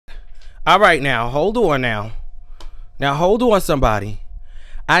All right, now hold on now. Now hold on, somebody.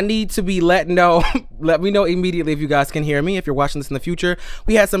 I need to be let me know immediately if you guys can hear me. If you're watching this in the future,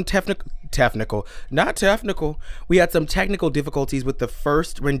 we had some we had some technical difficulties with the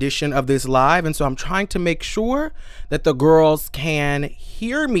first rendition of this live, and so I'm trying to make sure that the girls can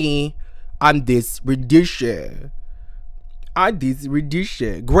hear me on this rendition.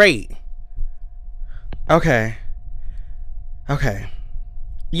 Great. Okay.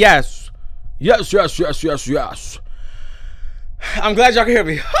 Yes. I'm glad y'all can hear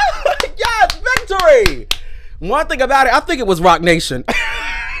me. Yes, victory. One thing about it, I think it was Rock Nation.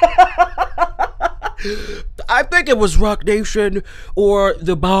 I think it was Rock Nation or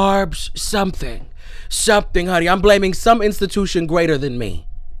the Barbs, something, honey. I'm blaming some institution greater than me.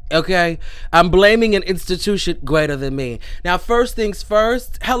 Okay, I'm blaming an institution greater than me. Now, first things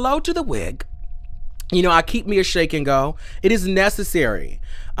first, hello to the wig. You know, I keep me a shake and go. It is necessary.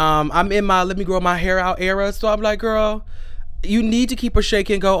 I'm in my let me grow my hair out era, so I'm like, girl, you need to keep a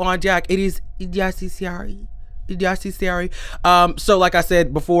shake and go on deck. It is necessary. So like I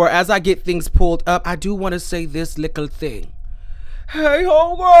said before, as I get things pulled up, I do want to say this little thing. Hey,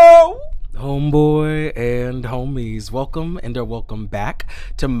 homeboy and homies, welcome back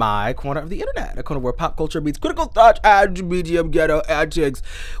to my corner of the internet, a corner where pop culture meets critical thought and medium ghetto antics.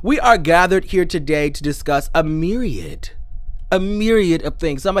 We are gathered here today to discuss a myriad of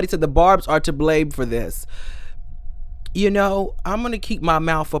things. Somebody said the Barbs are to blame for this. You know, I'm gonna keep my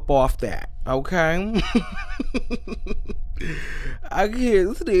mouth up off that, okay? I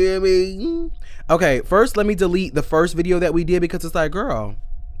can't stand me. Okay, first let me delete the first video that we did because it's like, girl,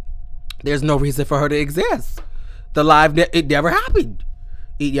 there's no reason for her to exist. The live, it never happened.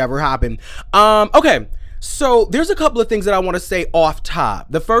 Okay, so there's a couple of things that I want to say off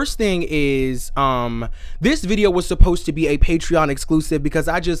top. The first thing is, this video was supposed to be a Patreon exclusive because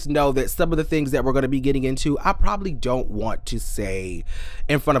I just know that some of the things that we're going to be getting into, I probably don't want to say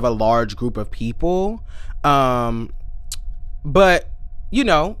in front of a large group of people. But you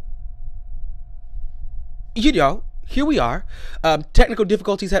know, here we are. Technical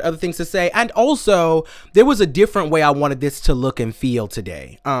difficulties had other things to say, and also there was a different way I wanted this to look and feel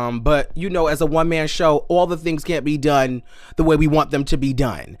today. But you know, as a one-man show, all the things can't be done the way we want them to be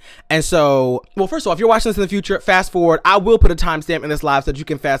done. And so, well, first of all, if you're watching this in the future, fast forward. I will put a timestamp in this live so that you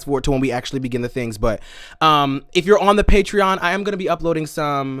can fast forward to when we actually begin the things. But if you're on the Patreon, I am going to be uploading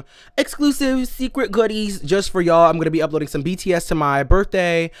some exclusive secret goodies just for y'all. I'm going to be uploading some BTS to my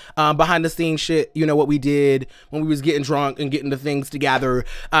birthday, behind the scenes shit. You know what we did when we was getting drunk and getting the things together.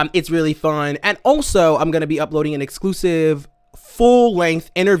 It's really fun. And also I'm going to be uploading an exclusive full-length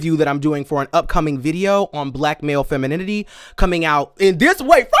interview that I'm doing for an upcoming video on black male femininity coming out in this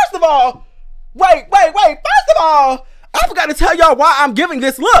way. First of all, wait. First of all, I forgot to tell y'all why I'm giving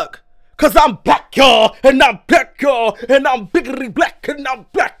this look. Cause I'm black, y'all, and I'm black, y'all, and I'm biggity black, and I'm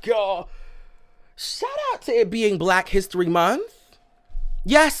black, y'all. Shout out to it being Black History Month.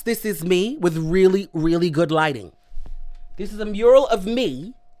 Yes, this is me with really, really good lighting. This is a mural of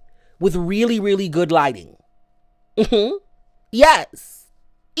me with really, really good lighting. Yes.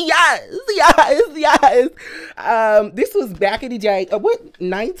 This was back in the day, what,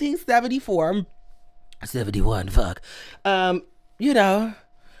 1974, 71, fuck. You know,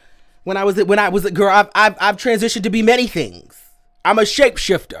 when I was a girl, I've transitioned to be many things. I'm a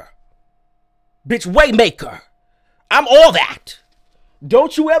shapeshifter, bitch, waymaker. I'm all that.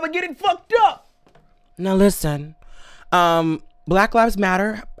 Don't you ever get it fucked up. Now listen, Black Lives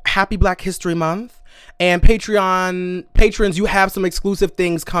Matter, happy Black History Month, and Patreon patrons, you have some exclusive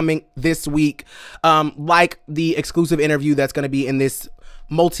things coming this week, like the exclusive interview that's going to be in this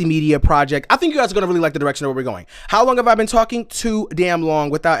multimedia project. I think you guys are going to really like the direction where we're going. How long have I been talking? Too damn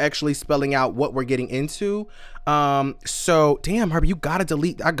long without actually spelling out what we're getting into. So damn, Herbie, I gotta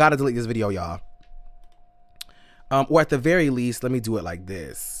delete this video, y'all. Or at the very least, let me do it like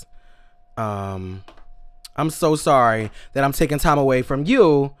this. I'm so sorry that I'm taking time away from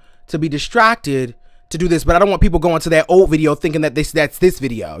you to be distracted to do this, but I don't want people going to that old video thinking that that's this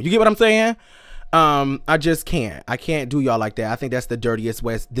video. You get what I'm saying? I just can't. I can't do y'all like that. I think that's the dirtiest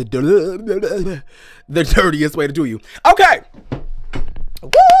way. The dirtiest way to do you. Okay. Woo!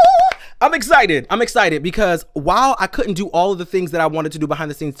 I'm excited because while I couldn't do all of the things that I wanted to do behind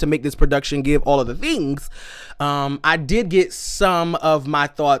the scenes to make this production give all of the things, I did get some of my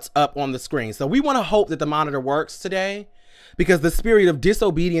thoughts up on the screen. So we want to hope that the monitor works today, because the spirit of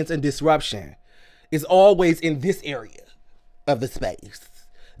disobedience and disruption is always in this area of the space.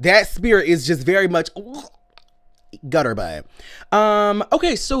 That spirit is just very much gutter bud.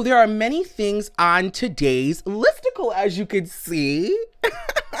 Okay, so there are many things on today's listicle, as you can see.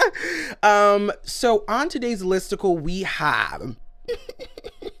 So on today's listicle, we have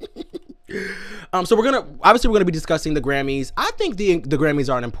so we're gonna be discussing the Grammys. I think the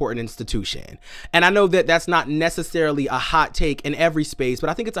Grammys are an important institution, and I know that that's not necessarily a hot take in every space, but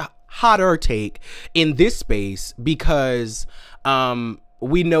I think it's a hotter take in this space because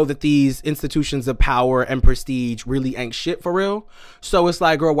we know that these institutions of power and prestige really ain't shit for real. So it's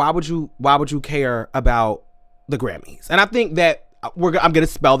like, girl, why would you care about the Grammys? And I think that I'm going to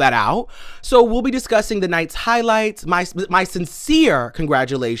spell that out. So we'll be discussing the night's highlights, my sincere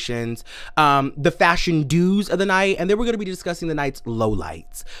congratulations, the fashion do's of the night, and then we're going to be discussing the night's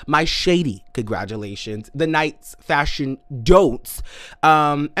lowlights, my shady congratulations, the night's fashion don'ts,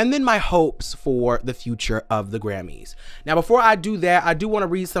 and then my hopes for the future of the Grammys. Now, before I do that, I do want to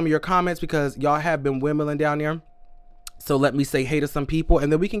read some of your comments because y'all have been wimbling down there. So let me say hey to some people,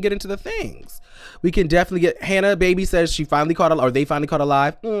 and then we can get into the things. We can definitely get, Hannah Baby says she finally caught or they finally caught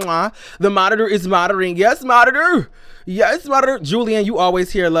alive. Mwah. The monitor is monitoring. Yes, monitor. Yes, monitor. Julian, you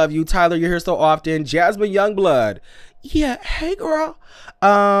always here. Love you. Tyler, you're here so often. Jasmine Youngblood. Yeah. Hey, girl.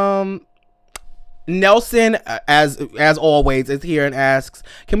 Nelson, as always, is here and asks,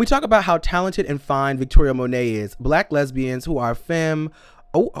 can we talk about how talented and fine Victoria Monet is? Black lesbians who are femme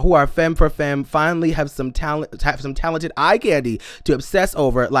for femme finally have some talented eye candy to obsess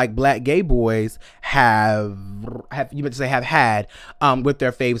over, like black gay boys have had with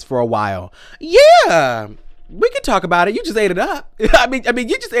their faves for a while. Yeah, we can talk about it. You just ate it up. I mean,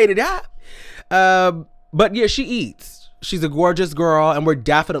 you just ate it up. But yeah, she eats. She's a gorgeous girl, and we're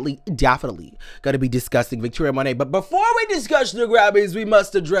definitely going to be discussing Victoria Monet. But before we discuss the Grammys, we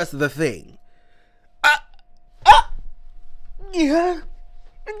must address the thing. Yeah.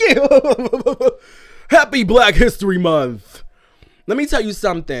 Happy Black History Month. Let me tell you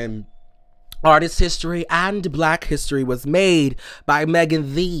something. Artist history and Black history was made by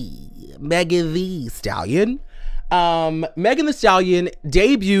Megan Thee Stallion. Megan Thee Stallion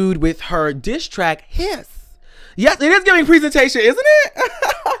debuted with her diss track Hiss. Yes, it is giving presentation, isn't it?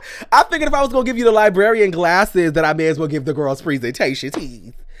 I figured if I was gonna give you the librarian glasses, that I may as well give the girls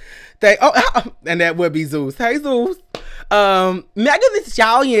presentation. And that would be Zeus. Hey, Zeus. Megan Thee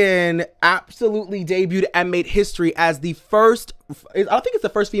Stallion absolutely debuted and made history as the first, I think it's the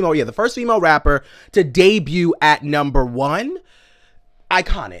first female, the first female rapper to debut at #1.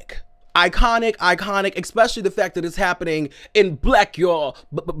 Iconic, especially the fact that it's happening in Black Your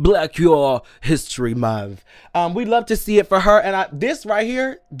History Month. We'd love to see it for her. And this right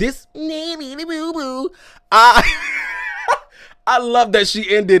here, I love that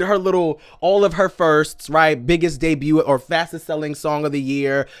she ended all of her firsts, right? Biggest debut or fastest selling song of the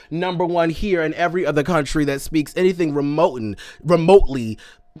year, #1 here in every other country that speaks anything remotely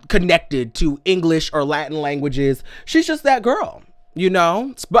connected to English or Latin languages. She's just that girl, you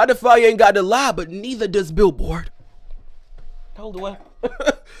know? Spotify ain't got to lie, but neither does Billboard. Hold on.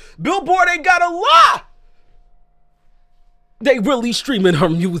 Billboard ain't got to lie. They really streaming her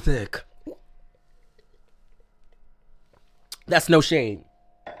music. That's no shade.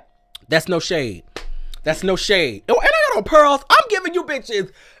 That's no shade. That's no shade. Oh, and I got on pearls. I'm giving you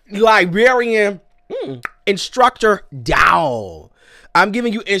bitches librarian instructor down. I'm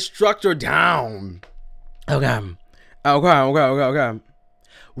giving you instructor down. Okay.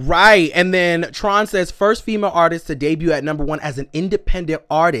 Right. And then Tron says first female artist to debut at #1 as an independent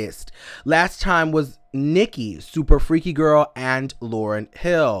artist. Last time was Nicki, Super Freaky Girl, and Lauryn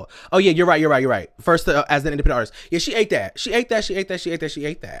Hill. Oh yeah, you're right. First as an independent artist. Yeah, she ate that.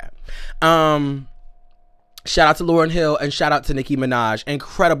 Shout out to Lauryn Hill and shout out to Nicki Minaj.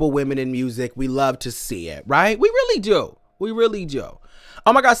 Incredible women in music. We love to see it, right? We really do.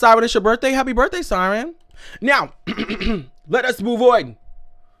 Oh my God, Siren, it's your birthday. Happy birthday, Siren. Now, let us move on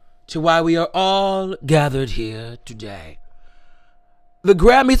to why we are all gathered here today. The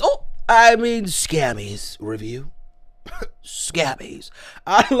Grammys. Scammies review. Scammies.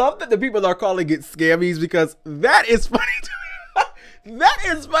 I love that the people are calling it scammies because that is funny to me. That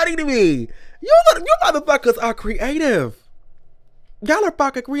is funny to me. You motherfuckers are creative. Y'all are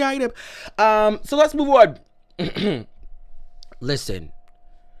fucking creative. So let's move on. Listen.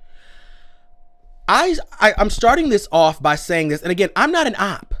 I'm starting this off by saying this, and again, I'm not an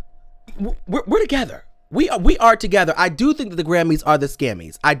op. We're together. We are together. I do think that the Grammys are the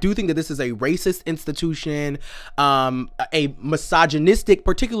scammies. I do think that this is a racist institution, a misogynistic,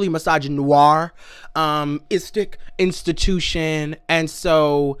 particularly misogynoir, institution. And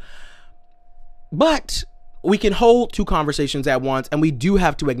so, but we can hold two conversations at once, and we do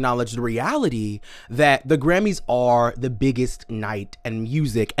have to acknowledge the reality that the Grammys are the biggest night in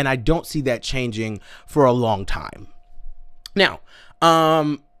music, and I don't see that changing for a long time. Now,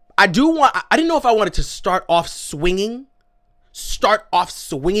 I didn't know if I wanted to start off swinging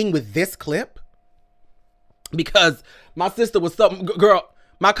with this clip, because my sister was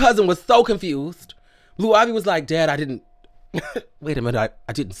my cousin was so confused. Blue Ivy was like, Dad, I didn't, wait a minute,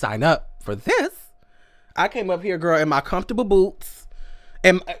 I didn't sign up for this. I came up here, girl, in my comfortable boots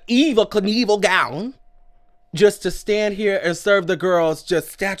and Eva Knievel gown, just to stand here and serve the girls,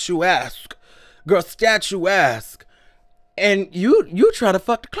 just statuesque. Girl, statuesque. And you try to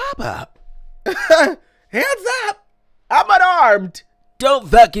fuck the club up. Hands up. I'm unarmed. Don't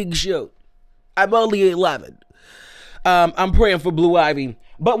fucking shoot. I'm only 11. I'm praying for Blue Ivy.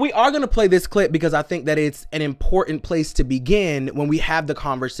 But we are going to play this clip because I think that it's an important place to begin when we have the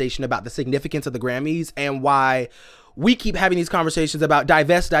conversation about the significance of the Grammys and why we keep having these conversations about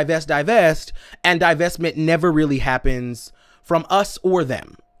divest, and divestment never really happens from us or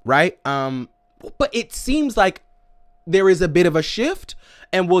them, right? But it seems like there is a bit of a shift,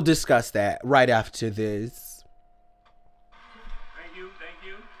 and we'll discuss that right after this. Thank you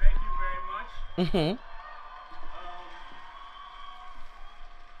very much. Mm-hmm.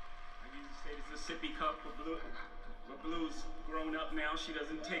 I used to say this is a sippy cup for Blue, but Blue's grown up now. She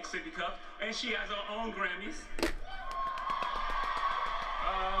doesn't take sippy cups, and she has her own Grammys.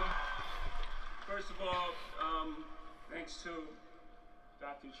 First of all, thanks to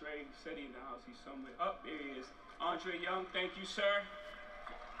Dr. Trey, who said he in the house, he's somewhere. Oh, there he is. Andre Young, thank you, sir.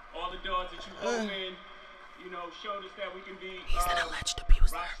 All the doors that you opened, you know, showed us that we can be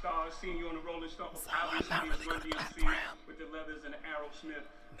rock stars, seeing you on the Rolling Stone. So I'm not really gonna clap for him. With the Leathers and the Aerosmith.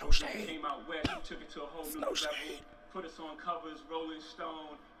 No shade. Came out west, you took it to a whole new level. Put us on covers, Rolling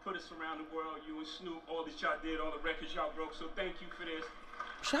Stone, put us around the world, you and Snoop, all that y'all did, all the records y'all broke, so thank you for this.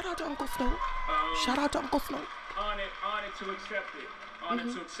 Shout out to Uncle Snoop. Shout out to Uncle Snoop. Honored to accept it.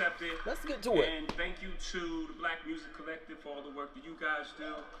 Honored to accept it. Let's get to it. And thank you to the Black Music Collective for all the work that you guys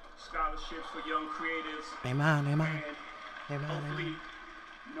do. Scholarships for young creators. Amen. And hopefully,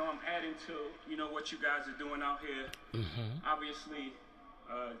 you know, I'm adding to, you know, what you guys are doing out here. Obviously,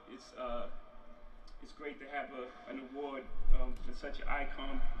 it's great to have an award for such an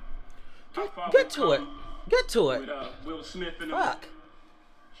icon. Get to it. With Will Smith and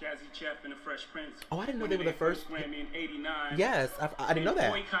Jazzy Jeff and the Fresh Prince. Oh, I didn't know they were the first Grammy in '89. Yes, I didn't know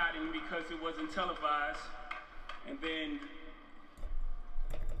that. Boycotting because it wasn't televised, and then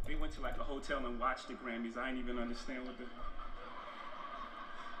they went to like a hotel and watched the Grammys. I didn't even understand what it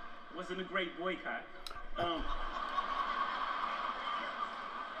wasn't a great boycott. We're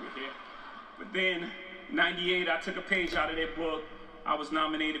here. But then '98, I took a page out of their book. I was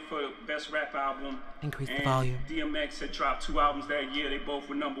nominated for Best Rap Album. Increase the volume. DMX had dropped 2 albums that year. They both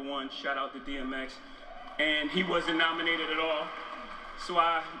were #1. Shout out to DMX. And he wasn't nominated at all. So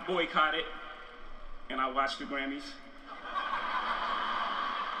I boycotted and I watched the Grammys.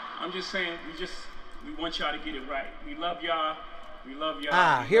 I'm just saying, we want y'all to get it right. We love y'all. We love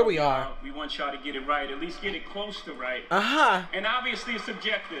y'all. Here we are. We want y'all to get it right. At least get it close to right. And obviously it's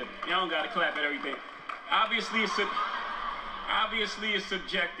subjective. Y'all don't gotta clap at everything. Obviously it's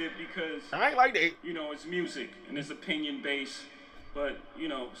subjective because I ain't like that. You know, it's music and it's opinion based. But you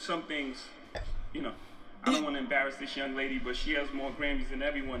know, some things, you know, I don't want to embarrass this young lady, but she has more Grammys than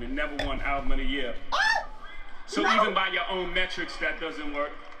everyone and never won Album of the Year. So even by your own metrics, that doesn't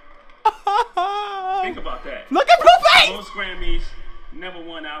work. Think about that. Look at Blueface. Most Grammys never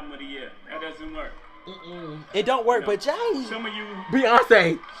won Album of the Year. That doesn't work. It don't work, but Jay. Some of you,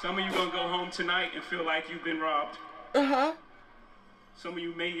 Beyonce. Some of you gonna go home tonight and feel like you've been robbed. Some of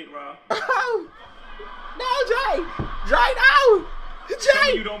you may get robbed. No, Jay. Jay, no. Jay. Some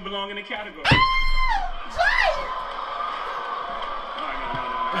of you don't belong in the category. Jay.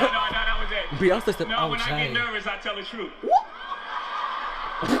 No, that was it. Beyonce said, no, oh, when Jay. I get nervous, I tell the truth.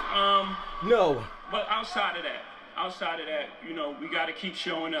 No. But outside of that, you know, we got to keep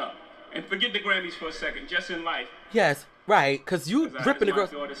showing up. And forget the Grammys for a second, just in life. Yes, right, because you ripping the girl.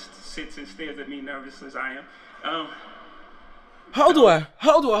 My daughter sits and stares at me nervous as I am. Hold on.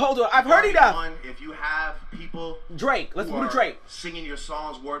 I've heard enough. If you have people, Drake, let's go to Drake. Singing your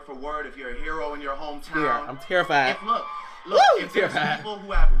songs word for word. If you're a hero in your hometown, Yeah, I'm terrified. If there's people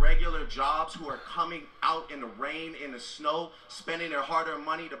who have regular jobs who are coming out in the rain, in the snow, spending their hard-earned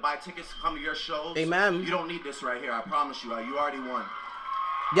money to buy tickets to come to your shows, Amen. You don't need this right here. I promise you. You already won.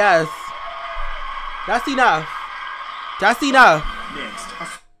 Yes. That's enough. That's enough. Next.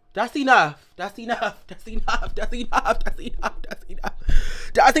 That's enough. That's enough. That's enough. That's enough. That's enough. That's enough.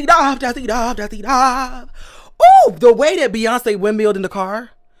 That's enough. That's enough. That's enough. Oh, the way that Beyonce windmilled in the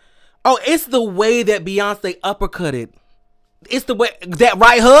car. Oh, it's the way that Beyonce uppercutted. It's the way that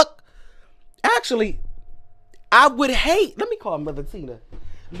right hook. Actually, I would hate. Let me call Mother Tina.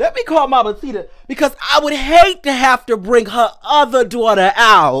 Let me call Mama Tita, because I would hate to have to bring her other daughter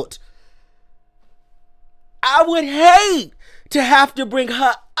out. I would hate to have to bring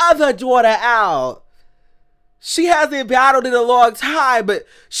her other daughter out. She hasn't battled in a long time, but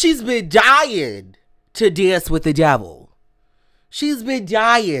she's been dying to dance with the devil. She's been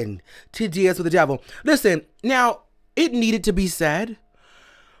dying to dance with the devil. Listen, now, it needed to be said.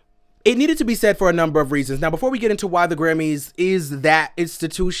 It needed to be said for a number of reasons. Now, before we get into why the Grammys is that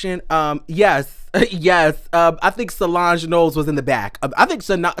institution, yes, I think Solange Knowles was in the back. I think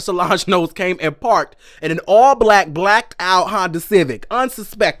Solange Knowles came and parked in an all-black, blacked-out Honda Civic,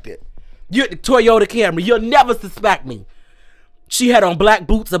 unsuspected. Toyota Camry, you'll never suspect me. She had on black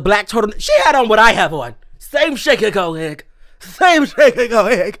boots, a black turtleneck. She had on what I have on. Same shake and go egg. Same shake and go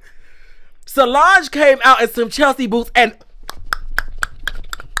egg. Solange came out in some Chelsea boots and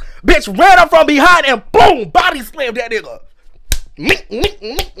bitch ran up from behind and boom, body slammed that nigga.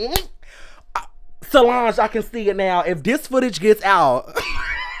 Solange, I can see it now. If this footage gets out,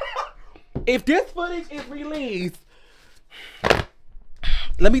 if this footage is released,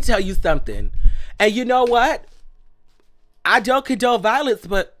 let me tell you something. And you know what? I don't condone violence,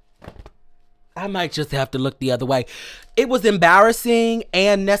 but I might just have to look the other way. It was embarrassing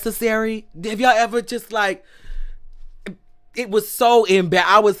and necessary. Have y'all ever just like, it was so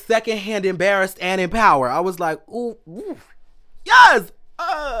I was secondhand embarrassed and empowered. I was like, ooh, yes.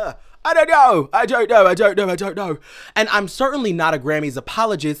 I don't know. And I'm certainly not a Grammys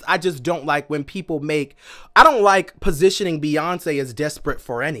apologist. I just don't like when people I don't like positioning Beyonce as desperate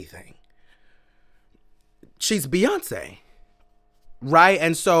for anything. She's Beyonce, right?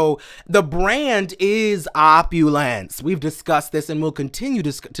 And so the brand is opulence. We've discussed this and we'll continue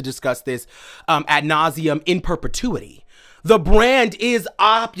to discuss this ad nauseum in perpetuity. The brand is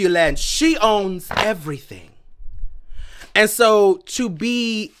opulence. She owns everything. And so to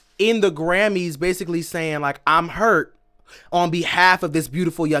be in the Grammys basically saying like, I'm hurt on behalf of this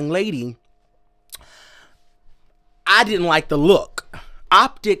beautiful young lady, I didn't like the look.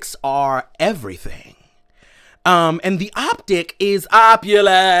 Optics are everything. And the optic is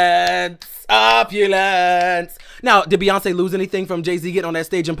opulence. Opulence. Now, did Beyonce lose anything from Jay-Z getting on that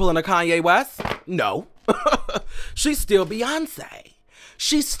stage and pulling a Kanye West? No. She's still Beyonce.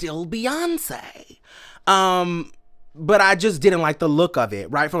 She's still Beyonce. But I just didn't like the look of it,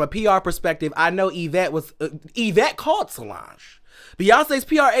 right? From a PR perspective, I know Yvette called Solange. Beyonce's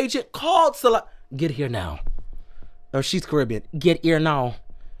PR agent called Solange. Get here now. Oh, she's Caribbean. Get here now.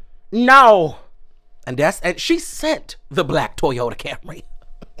 No. And she sent the black Toyota Camry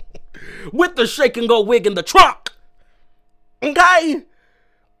with the shake and go wig in the trunk. Okay?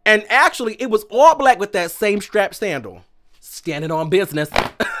 And actually, it was all black with that same strap sandal. Standing on business.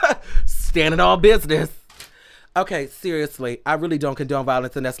 Standing on business. Okay, seriously, I really don't condone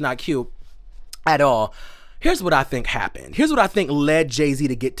violence, and that's not cute at all. Here's what I think happened. Here's what I think led Jay-Z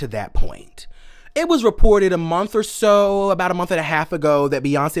to get to that point. It was reported about a month and a half ago, that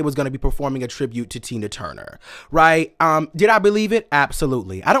Beyonce was going to be performing a tribute to Tina Turner, right? Did I believe it?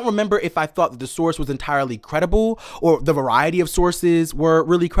 Absolutely. I don't remember if I thought that the source was entirely credible or the variety of sources were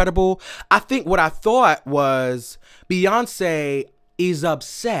really credible. I think what I thought was Beyonce is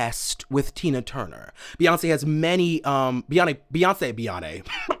obsessed with Tina Turner. Beyonce has many, Beyonce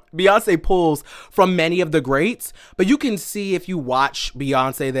pulls from many of the greats, but you can see if you watch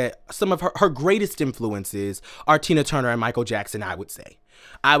Beyonce that some of her greatest influences are Tina Turner and Michael Jackson, I would say.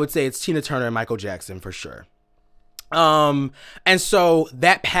 I would say it's Tina Turner and Michael Jackson for sure. And so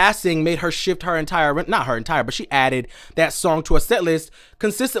that passing made her shift but she added that song to a set list,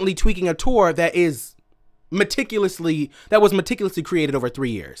 consistently tweaking a tour that was meticulously created over 3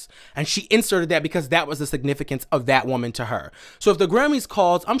 years. And she inserted that because that was the significance of that woman to her. So if the Grammys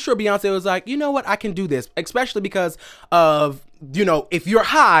calls, I'm sure Beyonce was like, you know what, I can do this, especially because of, if you're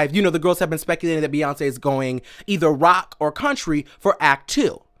Hive, the girls have been speculating that Beyonce is going either rock or country for Act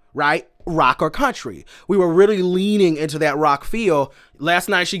 2, right? Rock or country. We were really leaning into that rock feel. Last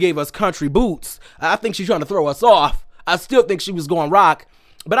night she gave us country boots. I think she's trying to throw us off. I still think she was going rock.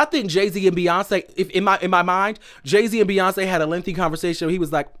 But I think Jay-Z and Beyonce, in my mind, Jay-Z and Beyonce had a lengthy conversation where he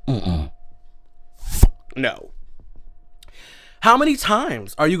was like, no. How many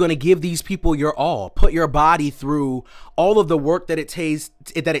times are you going to give these people your all? Put your body through all of the work that it takes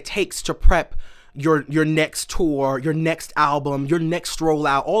to prep your next tour, your next album, your next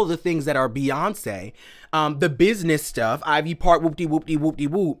rollout, all of the things that are Beyonce, the business stuff, Ivy Park,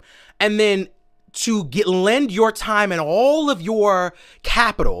 whoop-de-whoop-de-whoop-de-whoop, and then to lend your time and all of your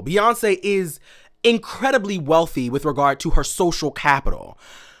capital. Beyonce is incredibly wealthy with regard to her social capital.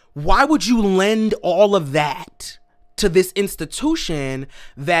 Why would you lend all of that to this institution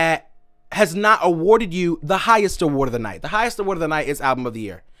that has not awarded you the highest award of the night. The highest award of the night is Album of the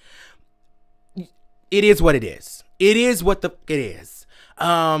Year. It is what it is. It is what it is.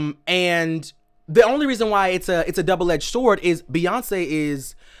 And the only reason why it's a double-edged sword is Beyonce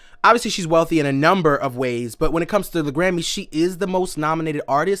is, obviously she's wealthy in a number of ways, but when it comes to the Grammys, she is the most nominated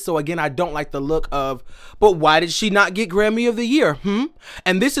artist. So again, I don't like the look of, but why did she not get Grammy of the Year?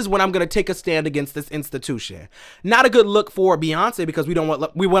 And this is when I'm going to take a stand against this institution. Not a good look for Beyonce, because we don't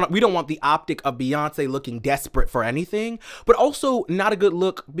want the optic of Beyonce looking desperate for anything, but also not a good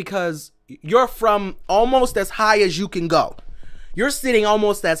look because you're from almost as high as you can go. You're sitting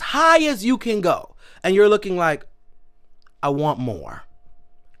almost as high as you can go, and you're looking like, I want more.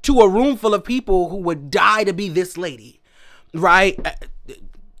 To a room full of people who would die to be this lady, right?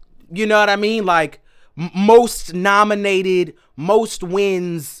 You know what I mean? Like, most nominated, most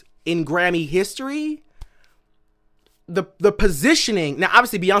wins in Grammy history. The positioning, now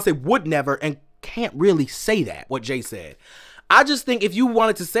obviously Beyonce would never and can't really say that, what Jay said. I just think if you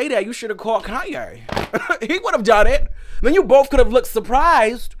wanted to say that, you should have called Kanye. He would have done it. Then you both could have looked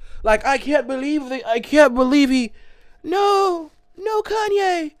surprised. Like, I can't believe he, no,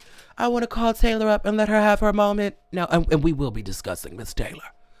 Kanye. I want to call Taylor up and let her have her moment. No, and we will be discussing Miss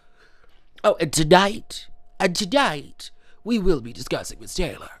Taylor. Oh, and tonight, we will be discussing Miss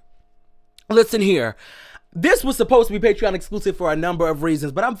Taylor. Listen here. This was supposed to be Patreon exclusive for a number of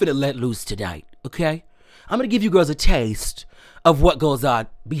reasons, but I'm finna let loose tonight, okay? I'm gonna give you girls a taste of what goes on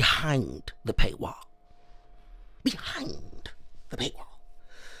behind the paywall. Behind the paywall.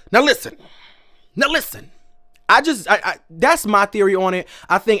 Now listen. I that's my theory on it.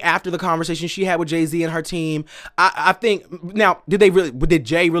 I think after the conversation she had with Jay-Z and her team, I think, now, did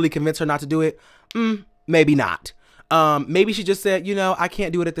Jay really convince her not to do it? Maybe not. Maybe she just said, I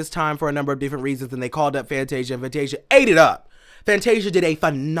can't do it at this time for a number of different reasons. And they called up Fantasia, and Fantasia ate it up. Fantasia did a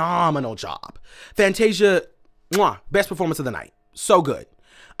phenomenal job. Fantasia, best performance of the night. So good.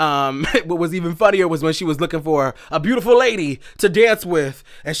 What was even funnier was when she was looking for a beautiful lady to dance with,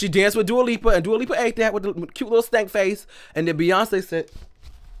 and she danced with Dua Lipa, and Dua Lipa ate that with a cute little stank face, and then Beyonce said,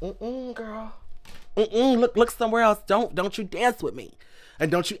 girl, look somewhere else. Don't you dance with me,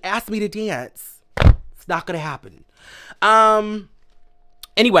 and don't you ask me to dance. It's not gonna happen.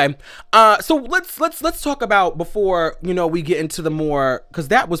 Anyway, so let's talk about, before we get into the more, because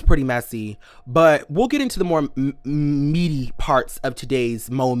that was pretty messy, but we'll get into the more meaty parts of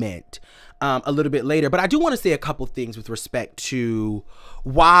today's moment a little bit later. But I do want to say a couple things with respect to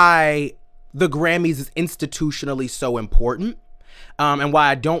why the Grammys is institutionally so important, and why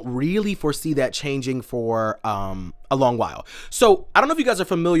I don't really foresee that changing for a long while. So I don't know if you guys are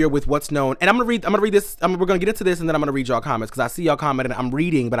familiar with what's known, and I'm gonna read this. We're gonna get into this, and then I'm gonna read y'all comments, because I see y'all commenting. I'm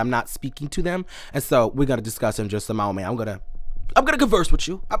reading, but I'm not speaking to them, and so we're gonna discuss in just a moment. I'm gonna converse with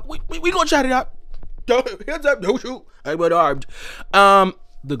you. We gonna chat it out. Hands up, don't shoot. I'm unarmed. The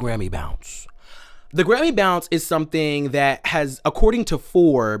Grammy bounce. The Grammy bounce is something that has, according to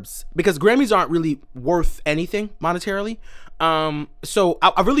Forbes, because Grammys aren't really worth anything monetarily. So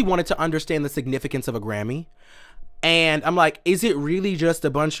I really wanted to understand the significance of a Grammy. And I'm like, is it really just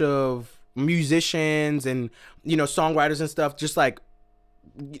a bunch of musicians and, songwriters and stuff just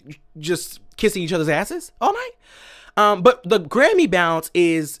kissing each other's asses all night? But the Grammy bounce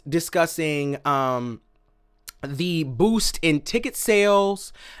is discussing the boost in ticket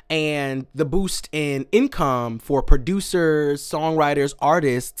sales and the boost in income for producers, songwriters,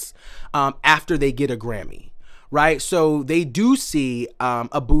 artists after they get a Grammy. Right, so they do see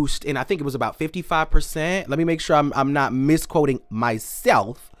a boost in, I think it was about 55%. Let me make sure I'm not misquoting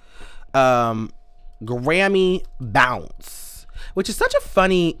myself. Grammy bounce, which is such a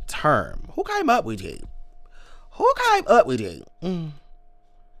funny term. Who came up with it?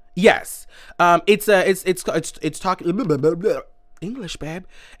 Yes, it's talking. English, babe.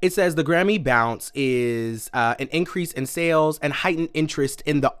 It says the Grammy bounce is an increase in sales and heightened interest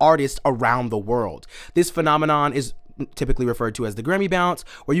in the artist around the world. This phenomenon is typically referred to as the Grammy bounce,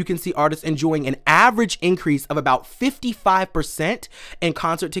 where you can see artists enjoying an average increase of about 55% in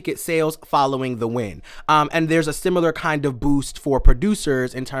concert ticket sales following the win. And there's a similar kind of boost for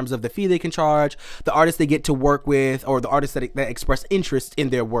producers in terms of the fee they can charge, the artists they get to work with, or the artists that express interest in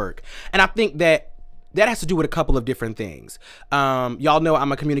their work. And I think that has to do with a couple of different things. Y'all know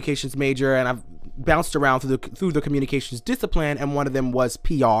I'm a communications major, and I've bounced around through the communications discipline, and one of them was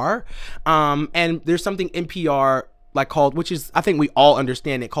PR. And there's something in PR like called, which is, I think we all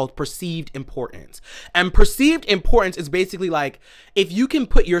understand it, called perceived importance. And perceived importance is basically like, if you can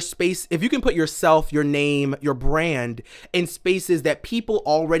put your space, if you can put yourself, your name, your brand in spaces that people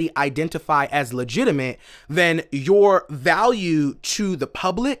already identify as legitimate, then your value to the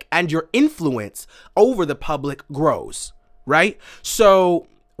public and your influence over the public grows, right? So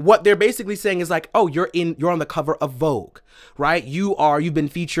what they're basically saying is like, oh, you're on the cover of Vogue, right? You've been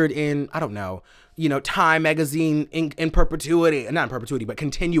featured in, I don't know, Time magazine in perpetuity, not in perpetuity, but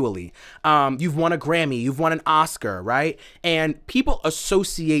continually. You've won a Grammy, you've won an Oscar, right? And people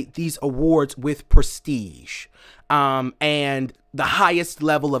associate these awards with prestige, and the highest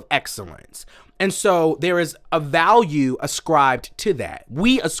level of excellence. And so there is a value ascribed to that.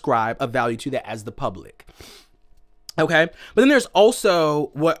 We ascribe a value to that as the public. Okay. But then there's also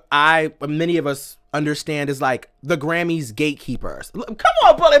what many of us understand is like the Grammys gatekeepers. Come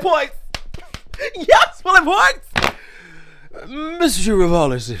on, bullet points. Yes, bullet points. Mr.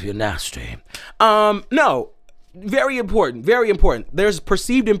 Revolves, if you're nasty. No, very important, very important. There's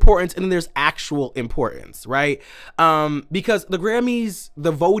perceived importance and then there's actual importance, right? Because the Grammys,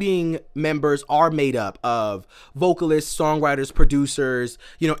 the voting members are made up of vocalists, songwriters, producers,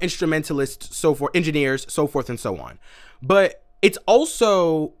 instrumentalists, so forth, engineers, so forth and so on. But it's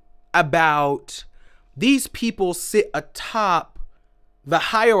also about these people sit atop the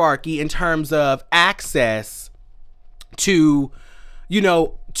hierarchy in terms of access to,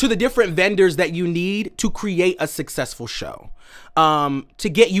 to the different vendors that you need to create a successful show, to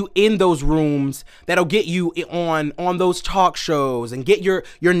get you in those rooms that'll get you on those talk shows and get your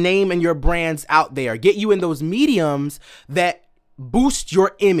name and your brands out there, get you in those mediums that boost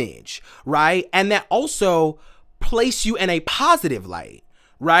your image, right? And that also place you in a positive light,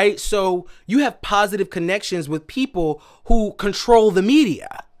 right? So you have positive connections with people who control the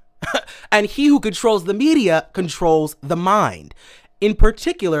media. And he who controls the media controls the mind. In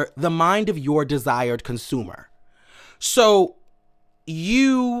particular, the mind of your desired consumer. So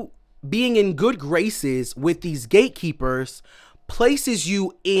you being in good graces with these gatekeepers places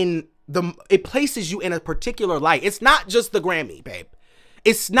you in a particular light. It's not just the Grammy, babe.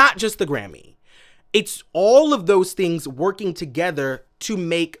 It's not just the Grammy. It's all of those things working together to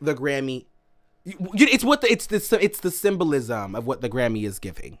make the Grammy. It's the symbolism of what the Grammy is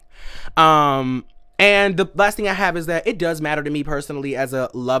giving. And the last thing I have is that it does matter to me personally as a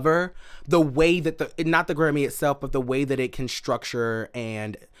lover, the way that not the Grammy itself, but the way that it can structure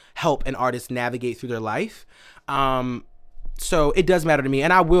and help an artist navigate through their life. So it does matter to me.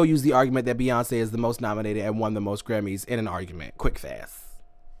 And I will use the argument that Beyonce is the most nominated and won the most Grammys in an argument. Quick,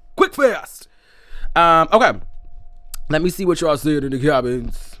 fast. Okay. Let me see what y'all said in the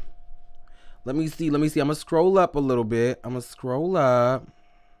comments. Let me see. I'm gonna scroll up a little bit.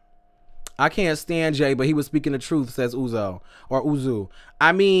 I can't stand Jay, but he was speaking the truth, says Uzu.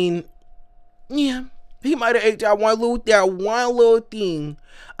 I mean, yeah, he might have ate that one little thing.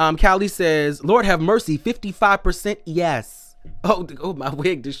 Callie says, Lord have mercy, 55% yes. Oh, my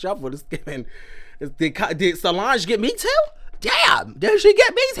wig disheveled is getting. Did Solange get me too? Damn, did she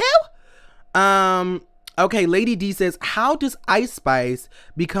get me too? Okay, Lady D says, how does Ice Spice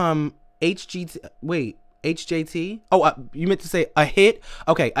become HJT? Oh, you meant to say a hit?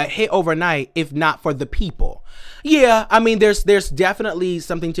 Okay, a hit overnight, if not for the people. Yeah, I mean, there's definitely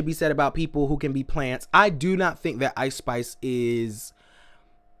something to be said about people who can be plants. I do not think that Ice Spice is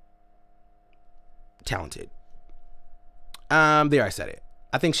talented. There, I said it.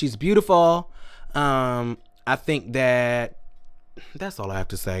 I think she's beautiful. I think that's all I have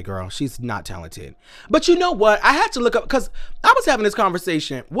to say, girl. She's not talented. But you know what? I had to look up, because I was having this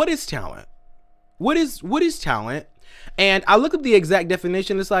conversation. What is talent? What is talent? And I look up the exact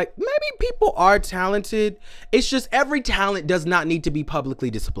definition. It's like, maybe people are talented. It's just every talent does not need to be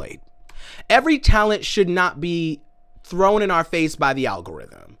publicly displayed. Every talent should not be thrown in our face by the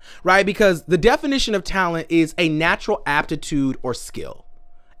algorithm, right? Because the definition of talent is a natural aptitude or skill.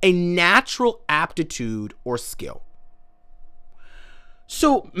 A natural aptitude or skill.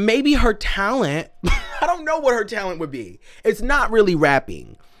 So maybe her talent, I don't know what her talent would be. It's not really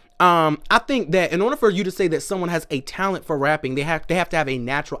rapping. I think that in order for you to say that someone has a talent for rapping, they have to have a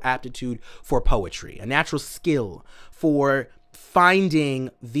natural aptitude for poetry, a natural skill for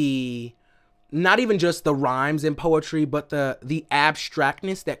finding not even just the rhymes in poetry, but the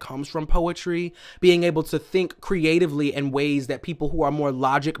abstractness that comes from poetry, being able to think creatively in ways that people who are more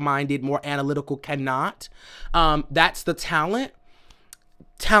logic-minded, more analytical cannot. That's the talent.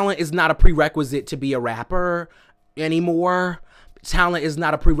 Talent is not a prerequisite to be a rapper anymore. Talent is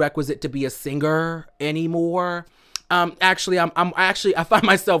not a prerequisite to be a singer anymore. Actually, I find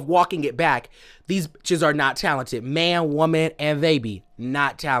myself walking it back. These bitches are not talented. Man, woman, and they be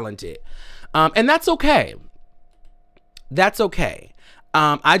not talented. And that's okay. That's okay.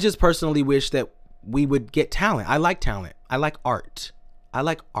 I just personally wish that we would get talent. I like talent. I like art. I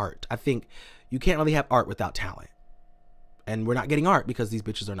like art. I think you can't really have art without talent. And we're not getting art because these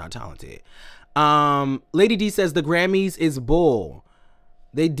bitches are not talented. Lady D says the Grammys is bull.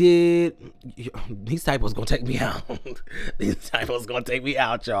 They did. These typos gonna take me out. These typos gonna take me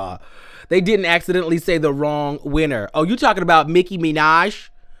out, y'all. They didn't accidentally say the wrong winner. Oh, you talking about Nicki Minaj?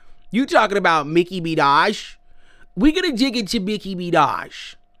 You talking about Nicki Minaj? We gonna dig into Nicki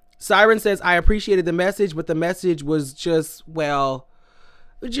Minaj. Siren says, I appreciated the message, but the message was well.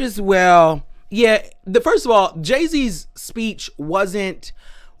 Yeah, first of all, Jay-Z's speech wasn't,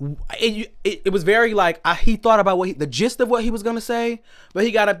 it was very like, he thought about the gist of what he was going to say, but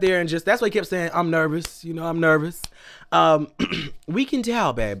he got up there and that's why he kept saying, I'm nervous, I'm nervous. We can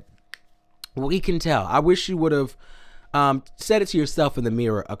tell, babe. We can tell. I wish you would have said it to yourself in the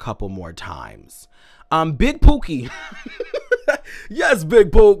mirror a couple more times. Big Pookie. Yes,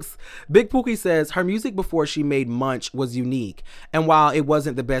 Big Pooks. Big Pookie says her music before she made Munch was unique. And while it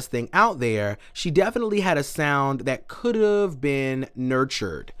wasn't the best thing out there, she definitely had a sound that could have been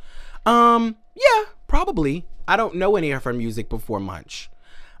nurtured. Yeah, probably. I don't know any of her music before Munch.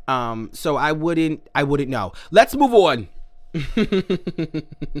 So I wouldn't know. Let's move on.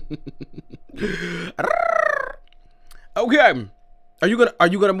 Okay. Are you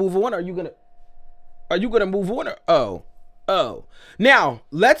gonna move on? Are you gonna move on? Oh, now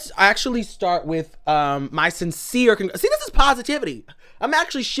let's actually start with my sincere. See, this is positivity. I'm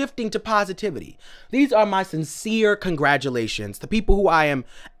actually shifting to positivity. These are my sincere congratulations to people who I am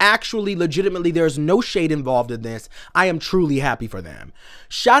actually legitimately. There's no shade involved in this. I am truly happy for them.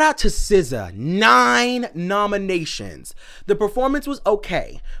 Shout out to SZA, 9 nominations. The performance was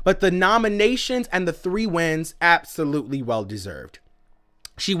okay, but the nominations and the 3 wins absolutely well deserved.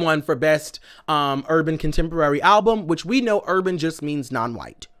 She won for Best Urban Contemporary Album, which we know urban just means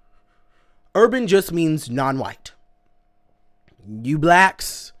non-white. Urban just means non-white. You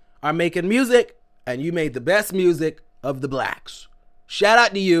blacks are making music, and you made the best music of the blacks. Shout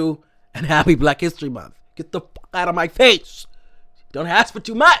out to you, and happy Black History Month. Get the fuck out of my face. Don't ask for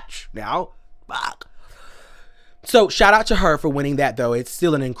too much now. Fuck. So shout out to her for winning that, though. It's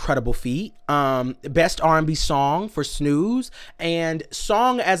still an incredible feat. Best R&B song for Snooze, and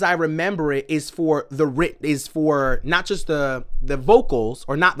song as I remember it is for not just the vocals,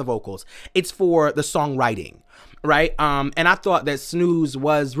 or not the vocals. It's for the songwriting, right? And I thought that Snooze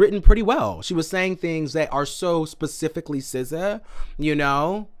was written pretty well. She was saying things that are so specifically SZA,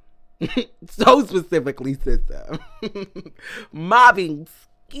 so specifically SZA. Mobbing,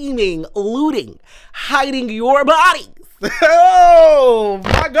 scheming, looting, hiding your bodies. Oh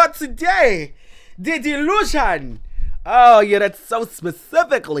my God, today, the delusion. Oh yeah, that's so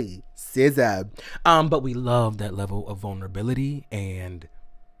specifically SZA. But we love that level of vulnerability, and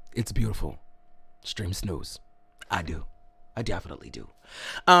it's beautiful. Stream Snooze. I do. I definitely do.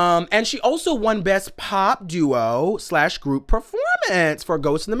 And she also won Best Pop Duo / Group Performance for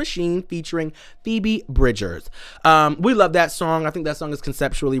Ghost in the Machine featuring Phoebe Bridgers. We love that song. I think that song is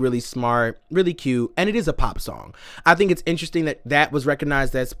conceptually really smart, really cute, and it is a pop song. I think it's interesting that that was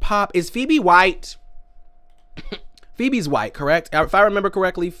recognized as pop. Is Phoebe white? Phoebe's white, correct? If I remember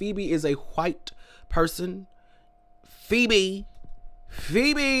correctly, Phoebe is a white person. Phoebe.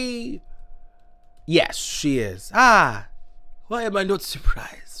 Yes, she is. Why am I not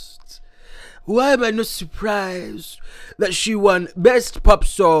surprised? Why am I not surprised that she won Best Pop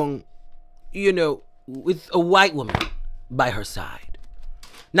Song, with a white woman by her side?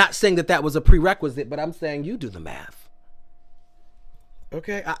 Not saying that that was a prerequisite, but I'm saying you do the math.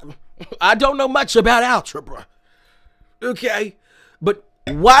 Okay? I don't know much about algebra. Okay? But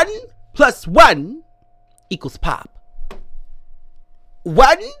 1 + 1 = pop.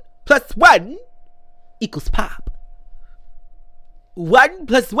 1 + 1 = pop. 1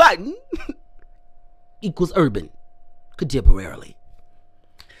 + 1 = urban contemporarily.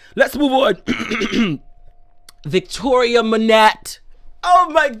 Let's move on. Victoria Monette. Oh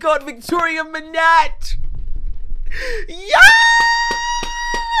my God, Victoria Monette. Yes!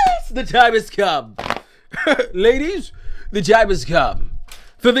 The time has come. Ladies, the time has come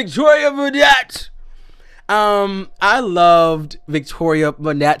for Victoria Monette. I loved Victoria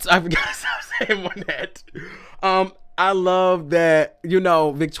Monette. I forgot to stop saying Monette. I love that,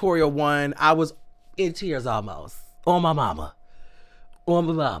 Victoria won. I was in tears almost. On my mama.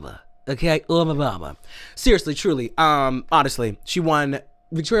 Okay? On my mama. Seriously, truly. Honestly, she won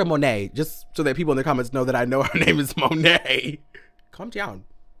Victoria Monet, just so that people in the comments know that I know her name is Monet. Calm down.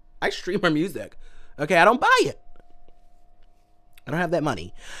 I stream her music. Okay, I don't buy it. I don't have that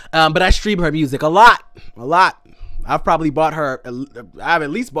money. But I stream her music a lot. A lot. I've probably bought her, I've at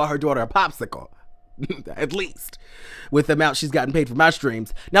least bought her daughter a popsicle. At least. With the amount she's gotten paid for my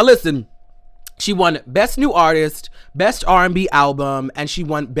streams. Now listen. She won Best New Artist, Best R&B Album, and she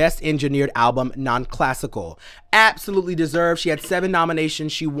won Best Engineered Album Non-Classical. Absolutely deserved. She had 7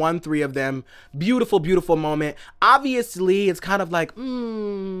 nominations. She won 3 of them. Beautiful, beautiful moment. Obviously, it's kind of like,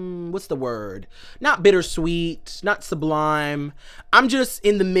 what's the word? Not bittersweet, not sublime. I'm just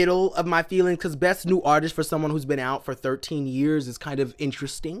in the middle of my feelings because Best New Artist for someone who's been out for 13 years is kind of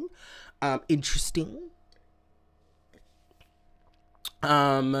interesting.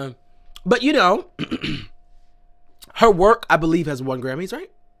 But you know, her work, I believe, has won Grammys, right?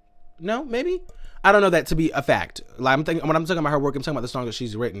 No, maybe? I don't know that to be a fact. Like, I'm thinking, when I'm talking about her work, I'm talking about the songs that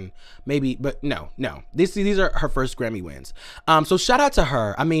she's written. Maybe, but no. These are her first Grammy wins. So shout out to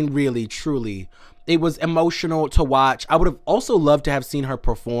her. I mean, really, truly, it was emotional to watch. I would have also loved to have seen her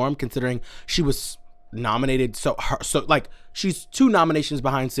perform, considering she was nominated. So like, she's 2 nominations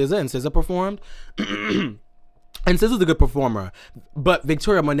behind SZA, and SZA performed. And SZA's a good performer, but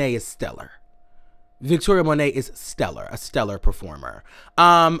Victoria Monet is stellar. Victoria Monet is stellar, a stellar performer.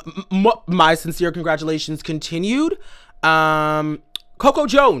 My sincere congratulations continued. Coco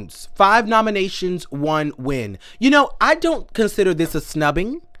Jones, 5 nominations, 1 win. You know, I don't consider this a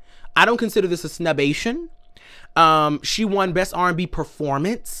snubbing. I don't consider this a snubation. She won Best R&B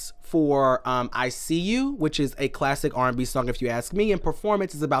Performance for I See You, which is a classic R&B song if you ask me, and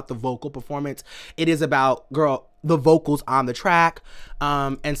performance is about the vocal performance. It is about, the vocals on the track.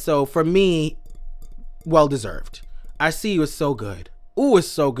 And so for me, well deserved. I See You is so good. Ooh, it's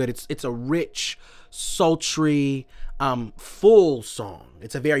so good. It's a rich, sultry, full song.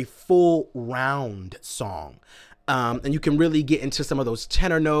 It's a very full round song. And you can really get into some of those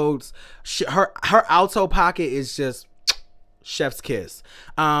tenor notes. Her alto pocket is just chef's kiss.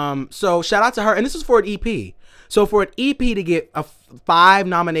 So shout out to her. And this is for an EP. So for an EP to get 5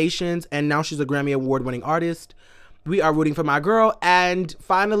 nominations, and now she's a Grammy Award winning artist, we are rooting for my girl. And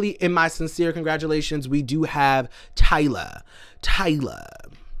finally, in my sincere congratulations, we do have Tyla.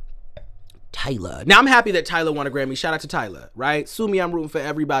 Now I'm happy that Tyla won a Grammy. Shout out to Tyla, right? Sue me, I'm rooting for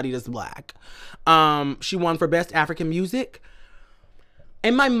everybody that's black. She won for Best African Music.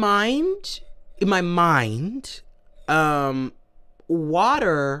 In my mind,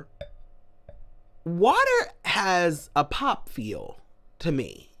 Water has a pop feel to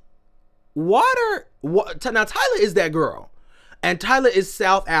me. Now Tyla is that girl, and Tyla is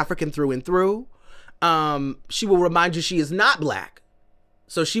South African through and through. She will remind you she is not black,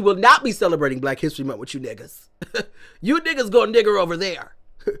 so she will not be celebrating Black History Month with you niggas. You niggas go nigger over there.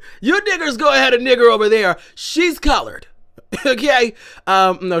 You niggers go ahead and nigger over there. She's colored. Okay?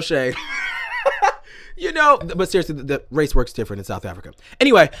 No shade. You know, but seriously, the race works different in South Africa.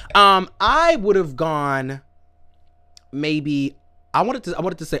 Anyway, I would have gone maybe, I wanted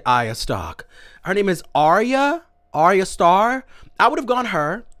to say Arya Stark. Her name is Arya Starr. I would have gone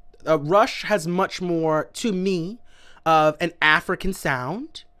her. Rush has much more, to me, of an African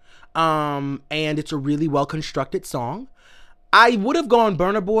sound. And it's a really well-constructed song. I would have gone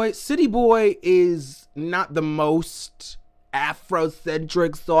Burna Boy. City Boy is not the most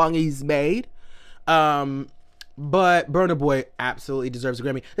Afrocentric song he's made. But Burna Boy absolutely deserves a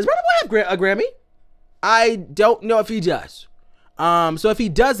Grammy. Does Burna Boy have a Grammy? I don't know if he does. So if he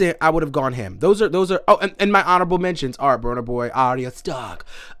doesn't, I would have gone him. Those are, oh, and my honorable mentions are Burna Boy, Arya Stark,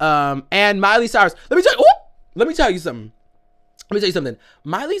 and Miley Cyrus. Let me tell you something.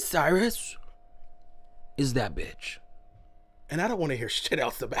 Miley Cyrus is that bitch. And I don't want to hear shit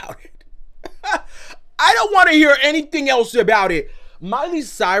else about it. I don't want to hear anything else about it. Miley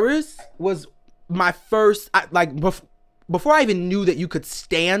Cyrus was my first, before I even knew that you could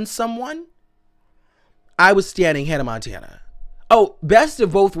stand someone, I was standing Hannah Montana. Oh, Best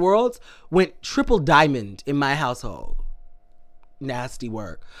of Both Worlds went triple diamond in my household. Nasty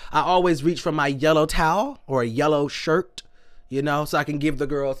work. I always reach for my yellow towel or a yellow shirt, you know, so I can give the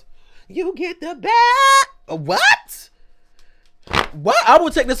girls, you get the bag. What? I will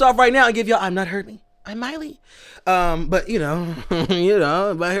take this off right now and give y'all, I'm Not Hurt Me. I'm Miley. But you know,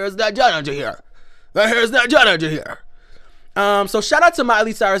 my hair is not done under here. So shout out to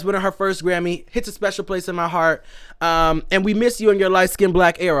Miley Cyrus winning her first Grammy. Hits a special place in my heart. And we miss you in your light-skinned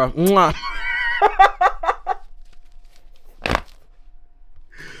black era. Mwah.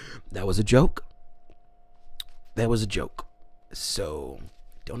 That was a joke. So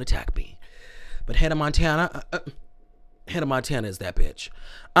don't attack me. But Hannah Montana, Hannah Montana is that bitch.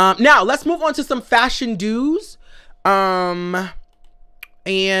 Now let's move on to some fashion do's. And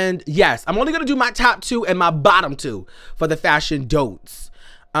yes, I'm only gonna do my top 2 and my bottom 2 for the fashion don'ts.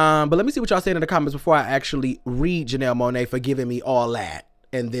 But let me see what y'all saying in the comments before I actually read Janelle Monáe for giving me all that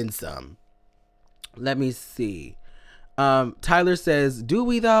and then some. Let me see. Tyler says, do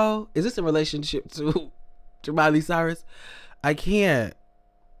we though? Is this a relationship to Miley Cyrus? I can't.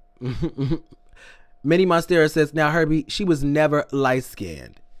 Minnie Monstera says, now Herbie, she was never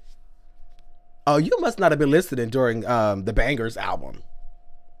light-skinned. Oh, you must not have been listening during the Bangers album.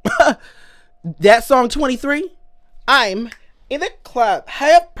 That song 23? I'm in the club,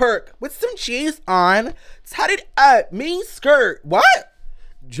 half perk with some cheese on, tatted up, mini skirt. What?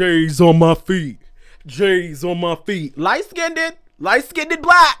 J's on my feet. J's on my feet. Light-skinned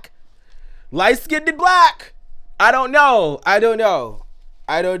black. Light-skinned black. I don't know.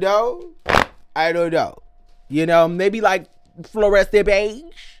 You know, maybe like fluorescent beige.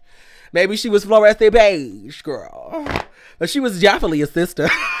 Maybe she was fluorescent beige, girl. But she was definitely a sister.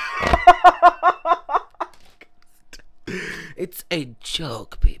 It's a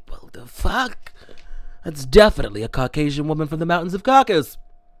joke, people. The fuck? That's definitely a Caucasian woman from the mountains of Caucasus.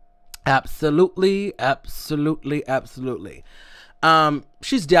 Absolutely.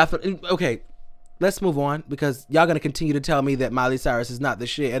 She's definitely... Okay, let's move on because y'all gonna continue to tell me that Miley Cyrus is not the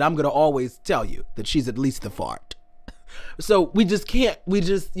shit, and I'm gonna always tell you that she's at least the fart. So we just can't,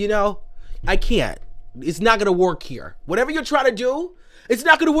 you know, I can't. It's not gonna work here. Whatever you're trying to do, it's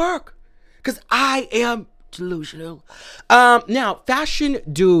not gonna work. Because I am delusional. Now, fashion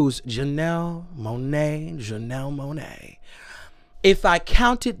do's. Janelle Monáe. If I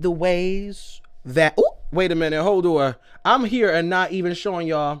counted the ways that... Oh, wait a minute, hold on. I'm here and not even showing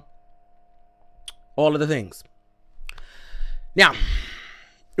y'all all of the things. Now,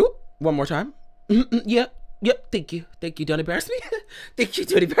 one more time. Yep, thank you. Don't embarrass me. Thank you,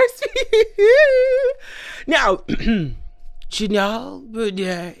 don't embarrass me. Now, Janelle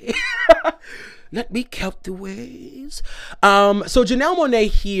Monáe. Let me count the ways. So Janelle Monáe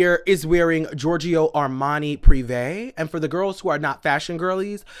here is wearing Giorgio Armani Privé. And for the girls who are not fashion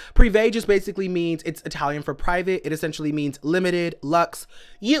girlies, Privé just basically means, it's Italian for private. It essentially means limited, luxe.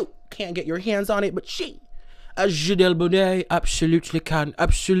 You can't get your hands on it, but she, Janelle Monáe, absolutely can.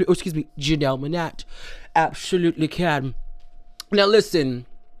 Janelle Monáe absolutely can. Now listen.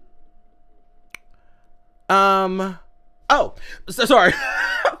 Oh, so sorry.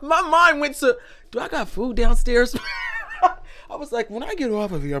 My mind went to, do I got food downstairs? I was like, when I get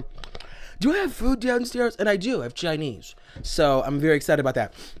off of here, do I have food downstairs? And I do. I have Chinese. So I'm very excited about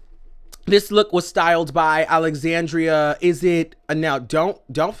that. This look was styled by Alexandria. Is it, now don't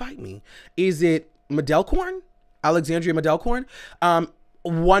fight me. Is it Medelcorn? Alexandria Medelcorn?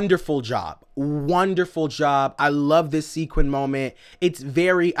 Wonderful job. I love this sequin moment. It's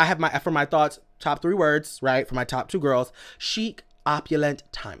very, I have for my thoughts, top 3 words, right? For my top 2 girls, chic, opulent,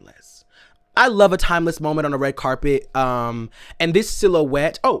 timeless. I love a timeless moment on a red carpet. And this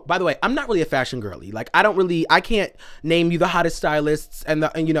silhouette, oh, by the way, I'm not really a fashion girly. Like, I can't name you the hottest stylists and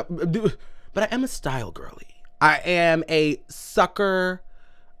you know, but I am a style girly. I am a sucker.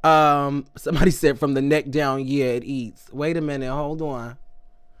 Somebody said from the neck down, yeah, it eats. Wait a minute, hold on.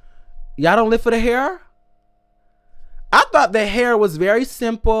 Y'all don't live for the hair? I thought the hair was very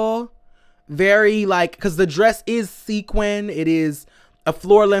simple, very like, because the dress is sequin. It is a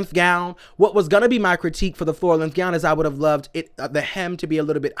floor length gown. What was going to be my critique for the floor length gown is I would have loved it, the hem to be a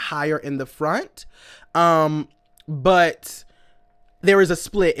little bit higher in the front. But there is a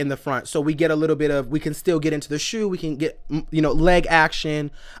split in the front. So we get a little bit of, we can still get into the shoe. We can get, you know, leg action.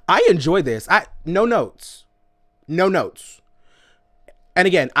 I enjoy this. No notes. And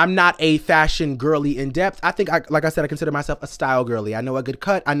again, I'm not a fashion girly in depth. I think, like I said, I consider myself a style girly. I know a good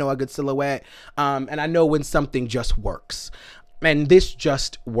cut. I know a good silhouette. And I know when something just works. And this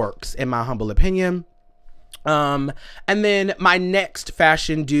just works, in my humble opinion. And then my next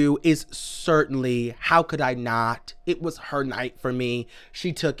fashion do is certainly, how could I not? It was her night for me.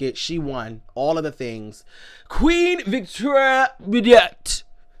 She took it. She won all of the things. Queen Victoria Bidette.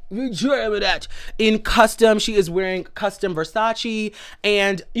 In custom, she is wearing custom Versace,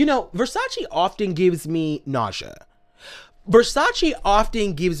 and you know, Versace often gives me nausea.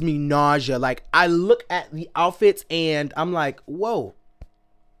 Like, I look at the outfits and I'm like, whoa,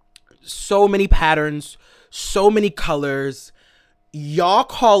 so many patterns, so many colors. Y'all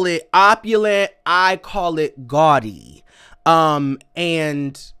call it opulent, I call it gaudy.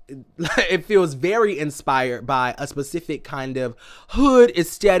 And it feels very inspired by a specific kind of hood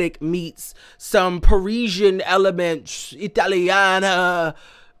aesthetic meets some Parisian elements, Italiana,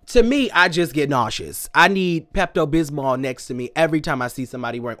 to me, I just get nauseous. I need Pepto-Bismol next to me every time I see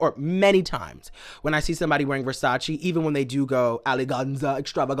somebody wearing, or many times when I see somebody wearing Versace, even when they do go eleganza,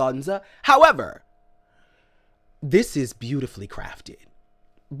 extravaganza. However, this is beautifully crafted.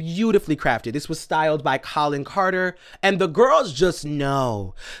 Beautifully crafted. This was styled by Colin Carter, and the girls just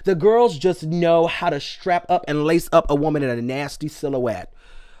know. The girls just know how to strap up and lace up a woman in a nasty silhouette.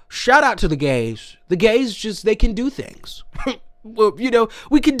 Shout out to the gays. The gays just, they can do things. Well, you know,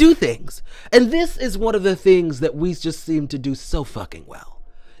 we can do things. And this is one of the things that we just seem to do so fucking well,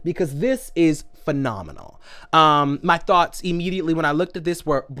 because this is phenomenal. My thoughts immediately when I looked at this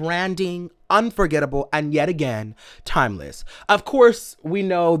were branding, unforgettable, and yet again, timeless. Of course, we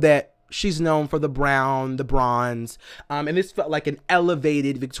know that she's known for the brown, the bronze, and this felt like an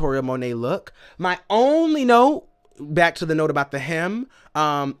elevated Victoria Monet look. My only note, back to the note about the hem,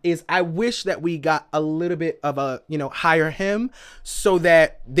 is I wish that we got a little bit of a, you know, higher hem, so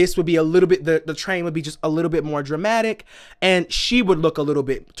that this would be a little bit, the train would be just a little bit more dramatic, and she would look a little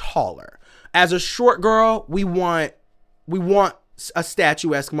bit taller. As a short girl, we want a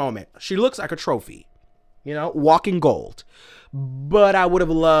statuesque moment. She looks like a trophy, you know, walking gold. But I would have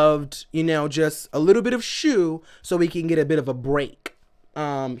loved, you know, just a little bit of shoe so we can get a bit of a break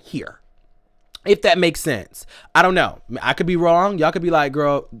here. If that makes sense. I don't know. I could be wrong. Y'all could be like,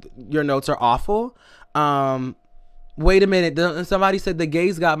 girl, your notes are awful. Wait a minute. Somebody said the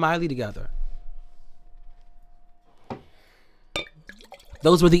gays got Miley together.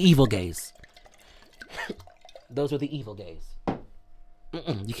 Those were the evil gays. Those were the evil gays.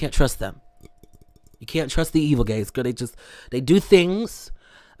 You can't trust them. You can't trust the evil gays, because they do things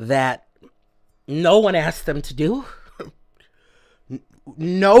that no one asked them to do.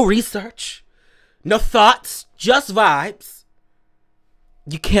 No research. No thoughts, just vibes.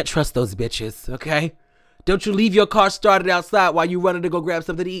 You can't trust those bitches, okay? Don't you leave your car started outside while you running to go grab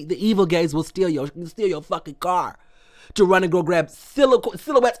something to eat. The evil gays will steal your fucking car to run and go grab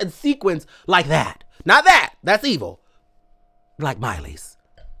silhouettes and sequins like that. Not that. That's evil. Like Miley's.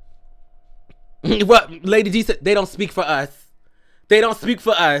 What Lady D said, they don't speak for us. They don't speak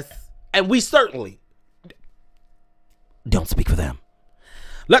for us. And we certainly don't speak for them.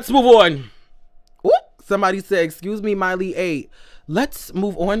 Let's move on. Somebody said, excuse me, Miley 8. Let's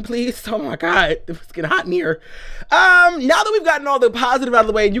move on, please. Oh my God, it's getting hot in here. Now that we've gotten all the positive out of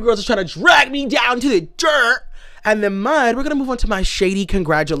the way and you girls are trying to drag me down to the dirt and the mud, we're gonna move on to my shady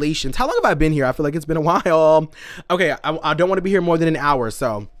congratulations. How long have I been here? I feel like it's been a while. Okay, I don't want to be here more than an hour,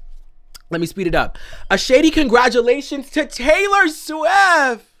 so let me speed it up. A shady congratulations to Taylor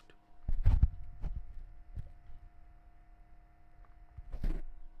Swift.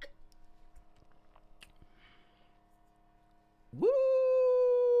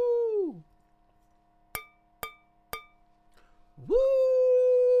 Woo!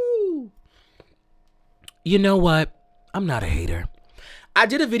 Woo! You know what? I'm not a hater. I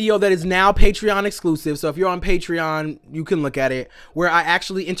did a video that is now Patreon exclusive, so if you're on Patreon, you can look at it, where I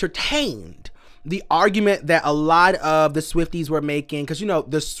actually entertained the argument that a lot of the Swifties were making, because, you know,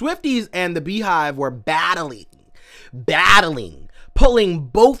 the Swifties and the Beehive were battling, pulling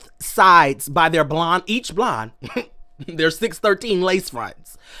both sides by their blonde, each blonde, their 613 lace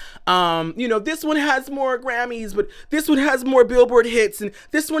fronts. You know, this one has more Grammys, but this one has more Billboard hits, and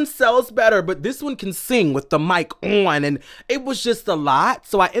this one sells better, but this one can sing with the mic on, and it was just a lot.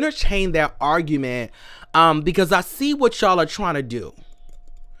 So I entertained that argument because I see what y'all are trying to do.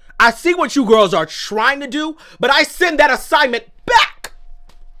 I see what you girls are trying to do, but I send that assignment back.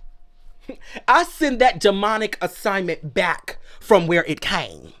 I send that demonic assignment back from where it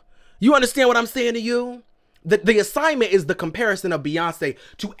came. You understand what I'm saying to you? The assignment is the comparison of Beyonce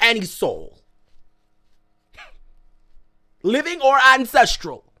to any soul. Living or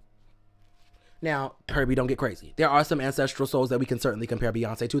ancestral. Now, Herbie, don't get crazy. There are some ancestral souls that we can certainly compare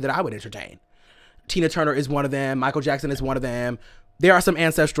Beyonce to that I would entertain. Tina Turner is one of them. Michael Jackson is one of them. There are some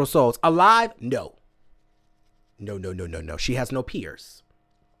ancestral souls. Alive? No. No. She has no peers.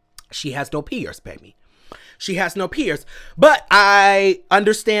 She has no peers, baby. She has no peers. But I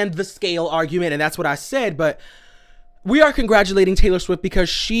understand the scale argument, and that's what I said. But we are congratulating Taylor Swift because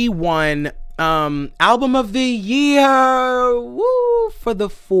she won Album of the Year, woo, for the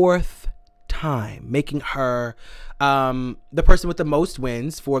 4th time, making her the person with the most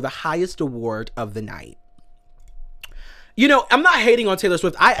wins for the highest award of the night. You know, I'm not hating on Taylor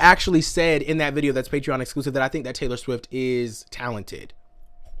Swift. I actually said in that video that's Patreon exclusive that I think that Taylor Swift is talented.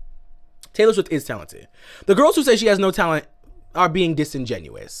 Taylor Swift is talented. The girls who say she has no talent are being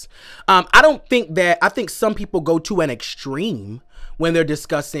disingenuous. I think some people go to an extreme when they're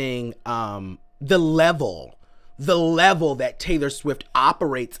discussing the level the level that Taylor Swift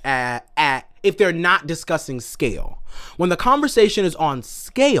operates at if they're not discussing scale. When the conversation is on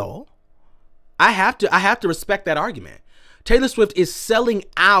scale, I have to respect that argument. Taylor Swift is selling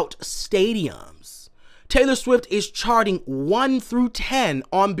out stadiums. Taylor Swift is charting 1 through 10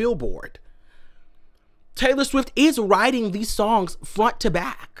 on Billboard. Taylor Swift is writing these songs front to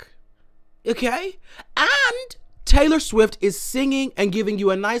back. Okay? And Taylor Swift is singing and giving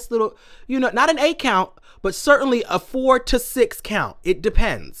you a nice little, not an 8 count, but certainly a 4 to 6 count. It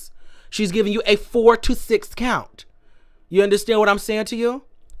depends. She's giving you a 4 to 6 count. You understand what I'm saying to you?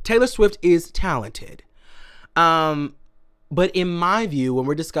 Taylor Swift is talented. But in my view, when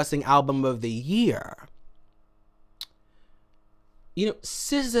we're discussing album of the year,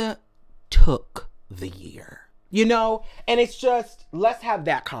 SZA took the year, and it's just, let's have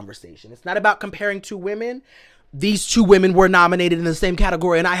that conversation. It's not about comparing two women. These two women were nominated in the same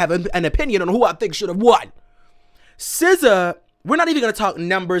category, and I have an opinion on who I think should have won. SZA, we're not even going to talk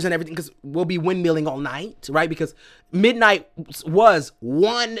numbers and everything because we'll be windmilling all night, right? Because Midnight was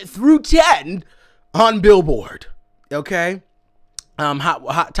 1 through 10 on Billboard, okay?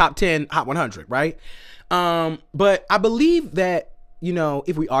 Hot top 10, Hot 100, right? But I believe that,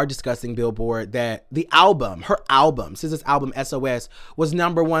 if we are discussing Billboard, that her album, SZA's album SOS, was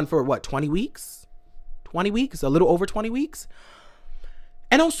 #1 for what, 20 weeks? 20 weeks, a little over 20 weeks.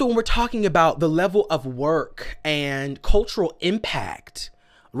 And also when we're talking about the level of work and cultural impact,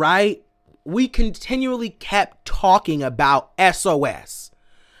 right? We continually kept talking about SOS.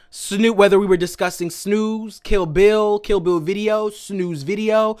 Whether we were discussing Snooze, Kill Bill video, Snooze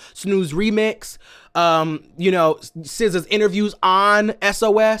video, Snooze remix, SZA's interviews on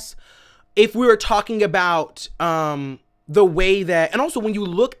SOS. If we were talking about the way that, and also when you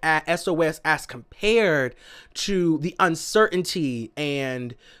look at SOS as compared to the uncertainty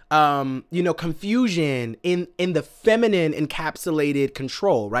and, confusion in the feminine encapsulated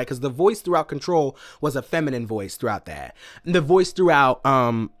Control, right? Because the voice throughout Control was a feminine voice throughout that. And the voice throughout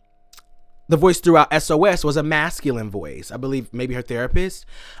SOS was a masculine voice. I believe maybe her therapist.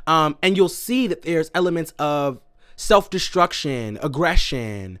 And you'll see that there's elements of self-destruction,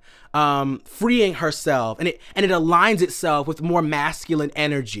 aggression, freeing herself, and it aligns itself with more masculine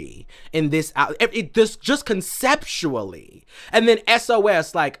energy in this. It just conceptually, and then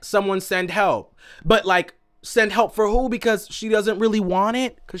SOS, like someone send help, but like send help for who? Because she doesn't really want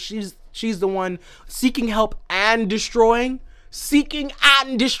it, because she's the one seeking help and destroying, Let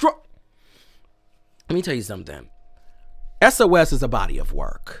me tell you something. SOS is a body of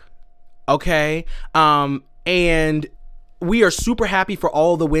work, okay? And we are super happy for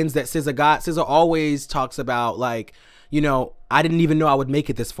all the wins that SZA got. SZA always talks about, like, I didn't even know I would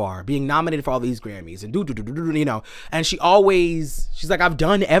make it this far, being nominated for all these Grammys and and she's like, I've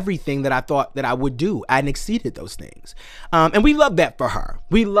done everything that I thought that I would do and exceeded those things. And we love that for her.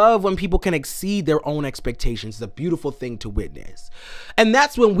 We love when people can exceed their own expectations. It's a beautiful thing to witness. And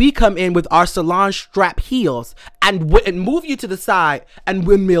that's when we come in with our salon strap heels and move you to the side and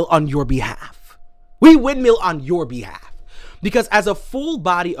windmill on your behalf. We windmill on your behalf. Because as a full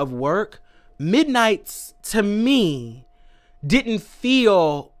body of work, Midnight's, to me, didn't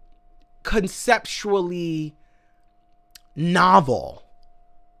feel conceptually novel,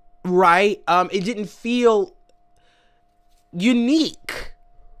 right? It didn't feel unique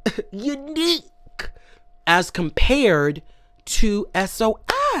as compared to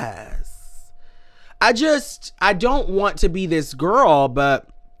SOS. I don't want to be this girl, but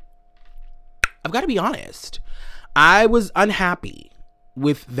I've got to be honest. I was unhappy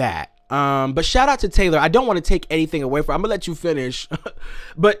with that. But shout out to Taylor. I don't want to take anything away from her. I'm gonna let you finish.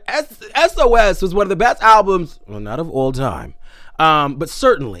 But SOS was one of the best albums, well, not of all time, but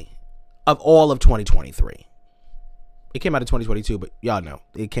certainly of all of 2023. It came out in 2022, but y'all know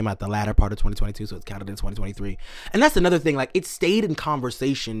it came out the latter part of 2022, so it's counted in 2023. And that's another thing, like, it stayed in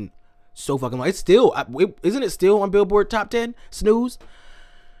conversation so fucking long. It's still, isn't it still on Billboard Top 10? Snooze?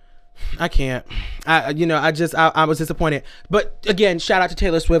 I can't. I was disappointed. But again, shout out to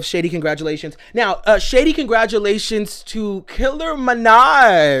Taylor Swift. Shady congratulations. Now, shady congratulations to Killer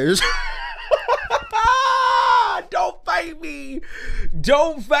Minaj. Don't fight me.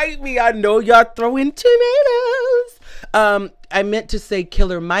 Don't fight me. I know y'all throwing tomatoes. I meant to say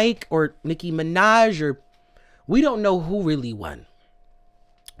Killer Mike or Nicki Minaj, or we don't know who really won.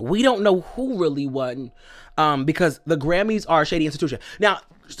 We don't know who really won, because the Grammys are a shady institution. Now,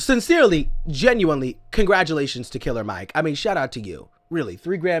 sincerely, genuinely, congratulations to Killer Mike. I mean, shout out to you. Really,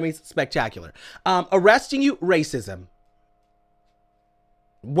 3 Grammys, spectacular. Arresting you, racism.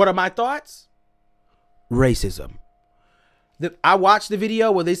 What are my thoughts? Racism. I watched the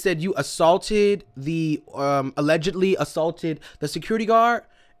video where they said you assaulted the allegedly assaulted the security guard.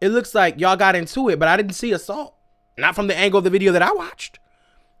 It looks like y'all got into it, but I didn't see assault. Not from the angle of the video that I watched.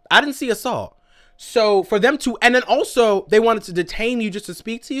 I didn't see assault. So for them to, and then also they wanted to detain you just to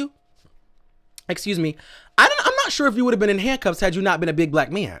speak to you. Excuse me. I'm not sure if you would have been in handcuffs had you not been a big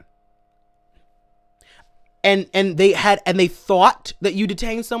black man. And they thought that you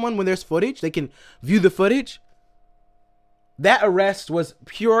detained someone when there's footage. They can view the footage. That arrest was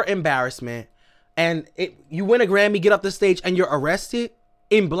pure embarrassment. And you win a Grammy, get off the stage, and you're arrested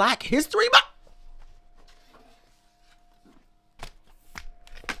in Black History Month.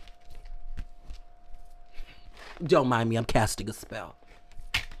 Don't mind me, I'm casting a spell.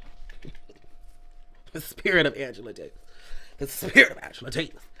 The spirit of Angela Davis. The spirit of Angela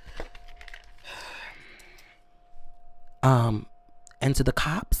Davis. And to the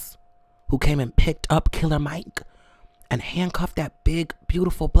cops who came and picked up Killer Mike and handcuffed that big,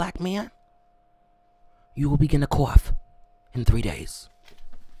 beautiful black man, you will begin to cough in 3 days.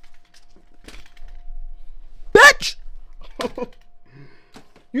 Bitch!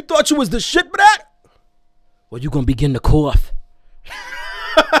 You thought you was the shit for that? Well, you gonna begin to cough.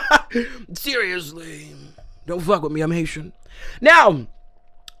 Seriously. Don't fuck with me, I'm Haitian. Now,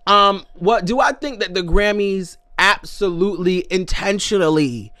 what do I think that the Grammys absolutely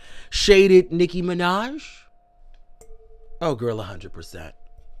intentionally shaded Nicki Minaj? Oh, girl, 100%.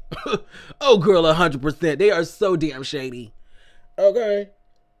 Oh, girl, 100%. They are so damn shady. Okay.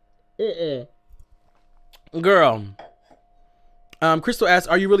 Girl. Crystal asks,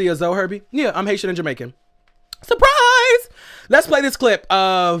 are you really a Zoe Herbie? Yeah, I'm Haitian and Jamaican. Surprise! Let's play this clip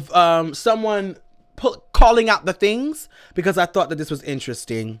of someone calling out the things because I thought that this was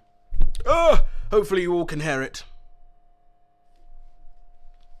interesting. Hopefully you all can hear it.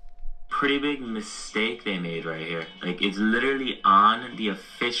 Pretty big mistake they made right here. Like, it's literally on the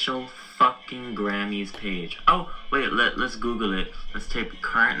official fucking Grammys page. Oh, wait, let's Google it. Let's type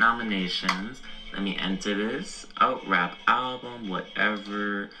current nominations. Let me enter this. Oh, rap album,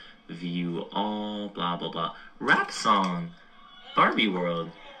 whatever, view all, blah, blah, blah. Rap song, Barbie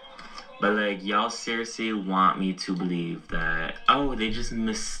World. But, like, y'all seriously want me to believe that, oh, they just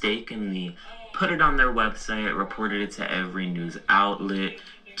mistakenly put it on their website, reported it to every news outlet,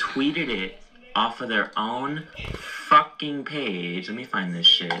 tweeted it off of their own fucking page. Let me find this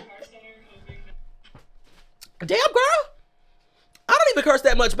shit. Damn, girl. I don't even curse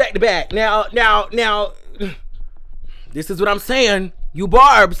that much back to back. Now, this is what I'm saying. You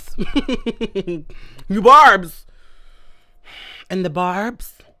barbs. You barbs. And the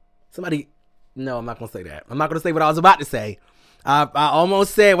barbs. Somebody, no, I'm not going to say that. I'm not going to say what I was about to say. I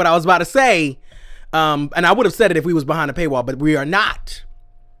almost said what I was about to say. And I would have said it if we was behind a paywall, but we are not.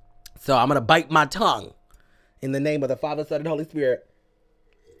 So I'm going to bite my tongue in the name of the Father, Son, and Holy Spirit.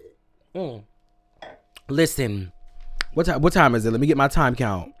 Listen, what time is it? Let me get my time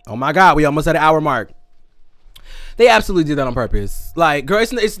count. Oh my God, we almost at an hour mark. They absolutely did that on purpose. Like, girl,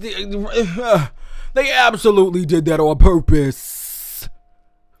 they absolutely did that on purpose.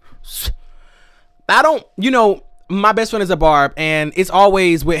 I don't, my best friend is a barb, and it's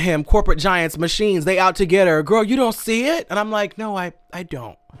always with him, corporate giants, machines, they out to get her. Girl, you don't see it? And I'm like, no, I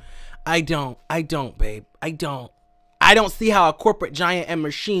don't. I don't, babe. I don't see how a corporate giant and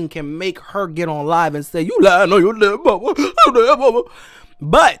machine can make her get on live and say, you lying, no, you live, mama.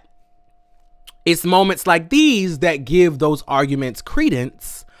 But it's moments like these that give those arguments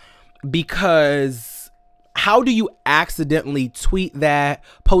credence, because how do you accidentally tweet that,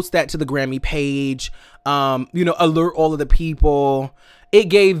 post that to the Grammy page, alert all of the people? It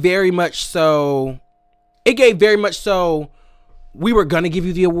gave very much so we were gonna give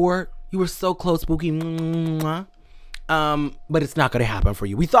you the award. You were so close, Spooky. But it's not gonna happen for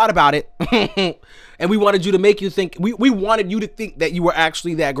you. We thought about it. And we wanted you to make you think, we wanted you to think that you were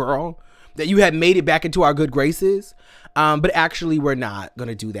actually that girl, that you had made it back into our good graces. But actually we're not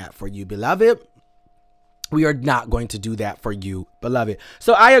gonna do that for you, beloved. We are not going to do that for you, beloved.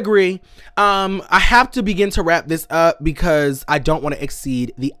 So I agree. I have to begin to wrap this up because I don't want to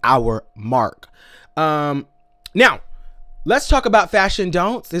exceed the hour mark. Now, let's talk about fashion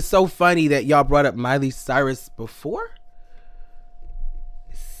don'ts. It's so funny that y'all brought up Miley Cyrus before.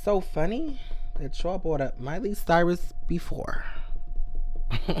 It's so funny that y'all brought up Miley Cyrus before.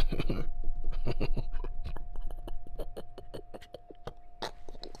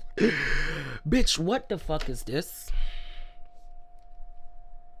 Bitch, what the fuck is this?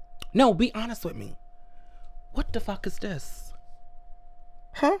 No, be honest with me. What the fuck is this?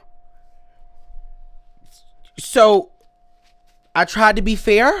 Huh? So, I tried to be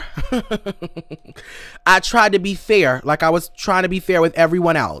fair. I tried to be fair, like I was trying to be fair with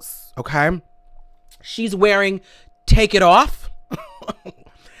everyone else, okay? She's wearing Take It Off,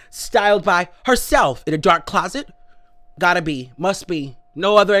 styled by herself in a dark closet. Gotta be, must be,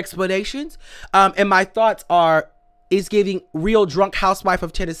 no other explanations. And my thoughts are, it's giving Real Drunk Housewife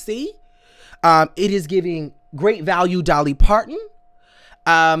of Tennessee. It is giving Great Value Dolly Parton.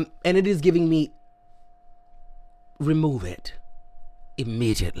 And it is giving me remove it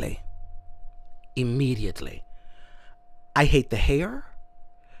immediately. Immediately. I hate the hair.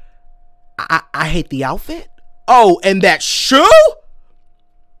 I hate the outfit. Oh, and that shoe?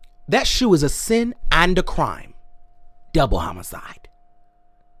 That shoe is a sin and a crime. Double homicide.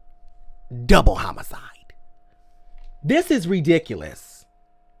 Double homicide. This is ridiculous.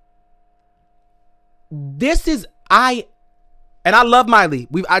 This is, and I love Miley.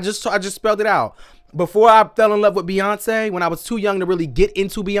 I just spelled it out. Before I fell in love with Beyonce, when I was too young to really get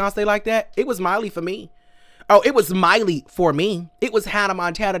into Beyonce like that, it was Miley for me. Oh, it was Miley for me. It was Hannah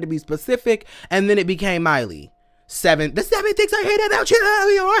Montana to be specific, and then it became Miley. The 7 things I hate about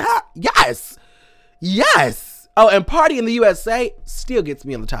you. Yes. Yes. Oh, and Party in the USA still gets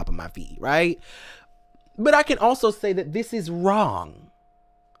me on the top of my feet, right? But I can also say that this is wrong.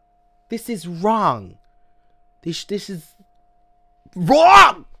 This is wrong. This is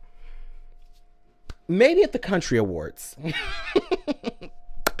wrong. Maybe at the Country Awards.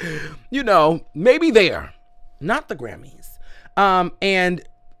 You know, maybe there. Not the Grammys. And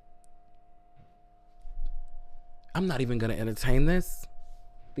I'm not even going to entertain this.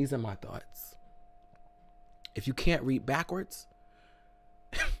 These are my thoughts. If you can't read backwards,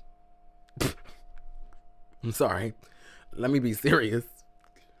 I'm sorry. Let me be serious.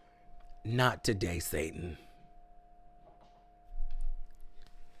 Not today, Satan.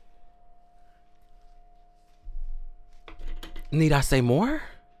 Need I say more?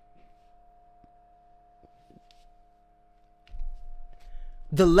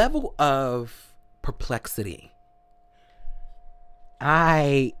 The level of perplexity.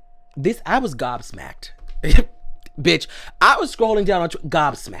 I was gobsmacked. Bitch, I was scrolling down on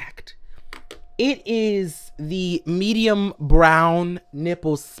gobsmacked. It is the medium brown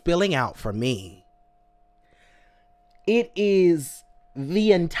nipples spilling out for me. It is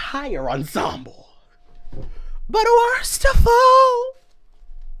the entire ensemble. But worst of all,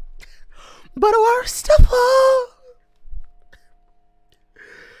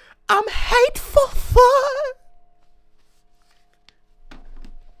 I'm hateful for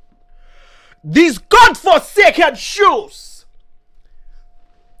these godforsaken shoes.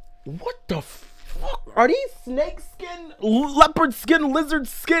 What the fuck? Are these snake skin, leopard skin, lizard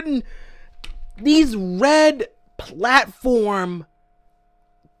skin? These red platform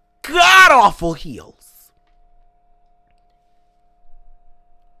god-awful heels.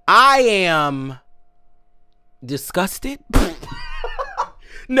 I am disgusted.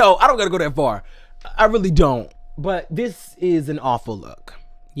 No, I don't gotta go that far. I really don't. But this is an awful look,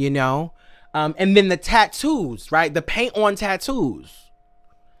 you know? And then the tattoos, right? The paint on tattoos.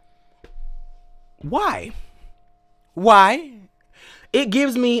 Why? Why? It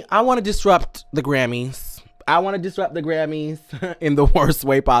gives me, I want to disrupt the Grammys. I want to disrupt the Grammys in the worst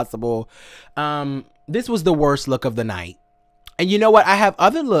way possible. This was the worst look of the night. And you know what? I have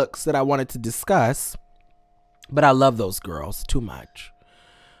other looks that I wanted to discuss, but I love those girls too much.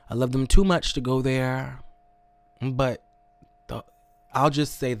 I love them too much to go there. But I'll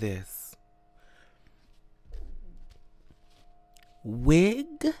just say this.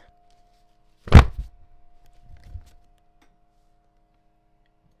 Wig.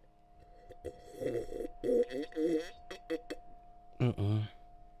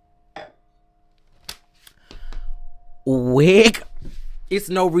 Wig. It's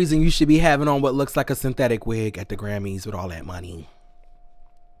no reason you should be having on what looks like a synthetic wig at the Grammys with all that money.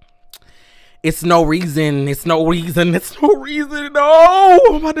 It's no reason. It's no reason. It's no reason. No.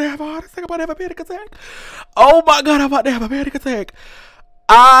 I'm about to have a heart attack. I'm about to have a panic attack. Oh my God. I'm about to have a panic attack.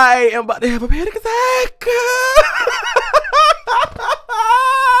 I am about to have a panic attack.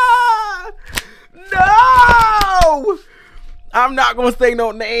 No. I'm not going to say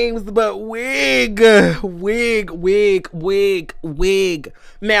no names, but wig.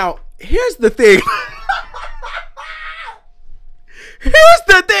 Now, here's the thing. Here's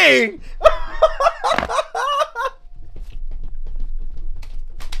the thing.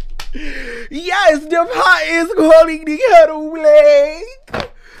 Yes, them hot is holding the kettle black.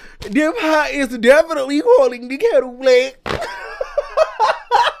 Them hot is definitely holding the kettle black.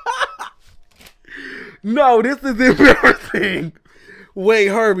 No, this is embarrassing. Wait,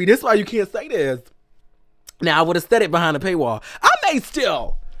 Herbie, this is why you can't say this. Now, I would have said it behind a paywall. I may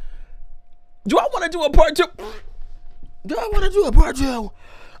still. Do I want to do a part 2? Do I want to do a part 2?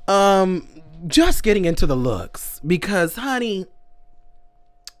 Just getting into the looks. Because, honey.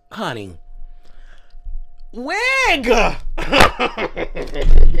 Wig!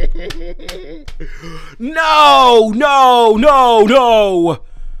 No!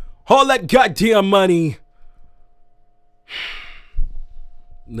 All that goddamn money.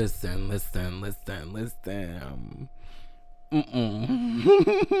 Listen.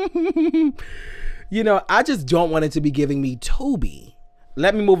 You know, I just don't want it to be giving me Toby.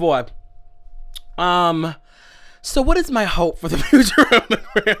 Let me move on. So what is my hope for the future of the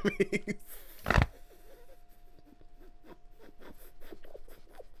Grammys?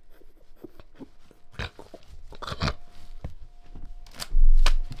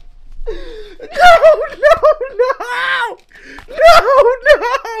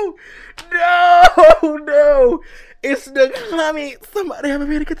 No. It's the Grammy. Somebody have a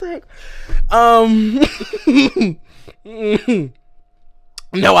panic attack.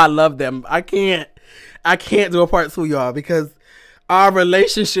 No, I love them. I can't do a part 2, y'all, because our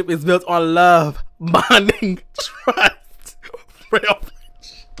relationship is built on love, bonding, trust, privilege.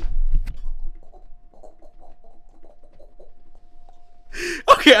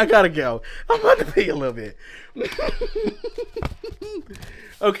 Okay, I gotta go. I'm about to pee a little bit.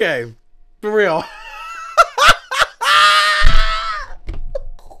 Okay, for real.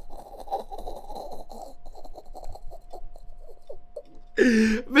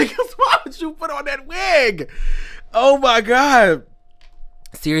 Because why would you put on that wig? Oh my God.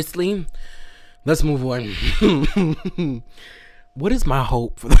 Seriously? Let's move on. What is my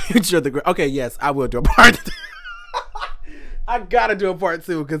hope for the future of the... Okay, yes, I will do a part 2. I gotta do a part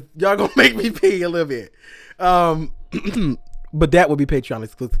 2 because y'all gonna make me pee a little bit. But that will be Patreon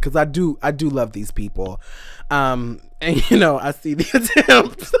exclusive because I do love these people. And you know, I see the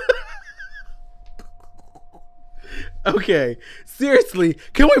attempts. Okay, seriously,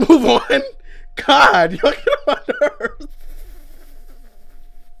 can we move on? God, y'all get on my nerves.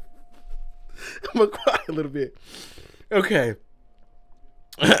 I'm gonna cry a little bit. Okay.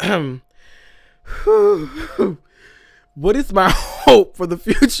 What is my hope for the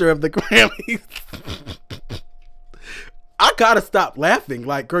future of the Grammys? I gotta stop laughing.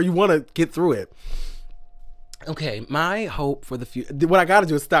 Like, girl, you want to get through it. Okay, my hope for the future. What I gotta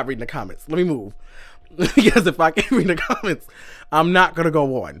do is stop reading the comments. Let me move. Because if I can't read the comments, I'm not gonna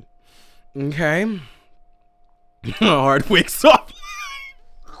go on. Okay. Hard wig soft.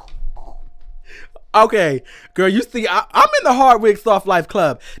 Okay, girl, you see, I'm in the hard wig soft life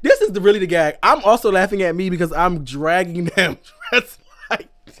club. This is really the gag. I'm also laughing at me because I'm dragging them dressed like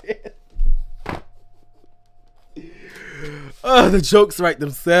this. Oh, the jokes write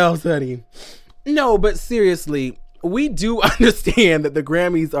themselves, honey. No, but seriously, we do understand that the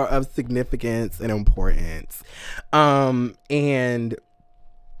Grammys are of significance and importance. And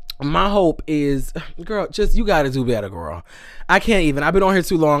my hope is, girl, just, you gotta do better, girl. I can't even. I've been on here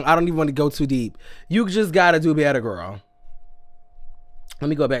too long. I don't even want to go too deep. You just gotta do better, girl. Let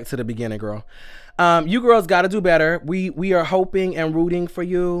me go back to the beginning, girl. You girls gotta do better. We are hoping and rooting for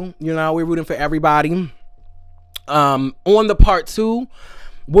you. You know, we're rooting for everybody. On the part 2,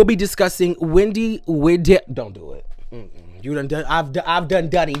 we'll be discussing Wendy with don't do it. You done. I've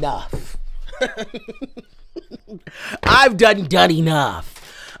done enough. I've done enough.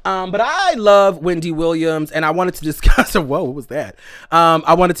 But I love Wendy Williams, and I wanted to discuss her. Whoa, what was that?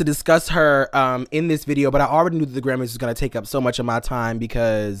 I wanted to discuss her in this video, but I already knew that the Grammys was going to take up so much of my time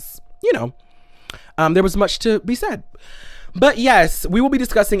because, you know, there was much to be said. But yes, we will be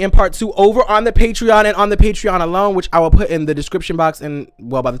discussing in part 2 over on the Patreon and on the Patreon alone, which I will put in the description box. And,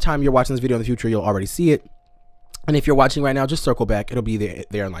 well, by the time you're watching this video in the future, you'll already see it. And if you're watching right now, just circle back. It'll be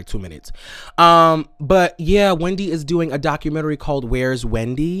there in like 2 minutes. But yeah, Wendy is doing a documentary called Where's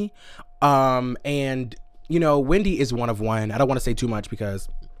Wendy? And, you know, Wendy is one of one. I don't want to say too much because,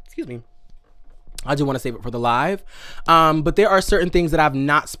 excuse me, I do want to save it for the live. But there are certain things that I've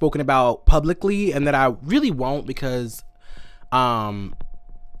not spoken about publicly and that I really won't because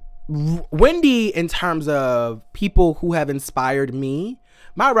Wendy, in terms of people who have inspired me,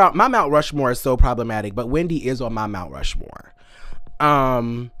 my Mount Rushmore is so problematic, but Wendy is on my Mount Rushmore.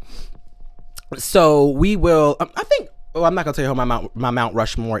 So we will, I think, well, I'm not gonna tell you who my Mount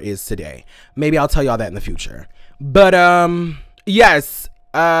Rushmore is today. Maybe I'll tell y'all that in the future. But yes,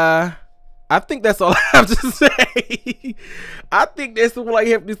 I think that's all I have to say. I think that's all I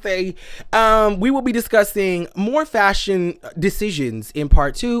have to say. We will be discussing more fashion decisions in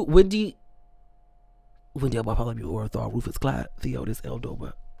part 2. Wendy Bartholomew Orthar, Rufus Clyde, Theo, this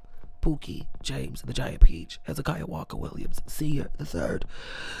Eldoba. Pookie, James, the Giant Peach, Hezekiah Walker Williams, Sr. the Third.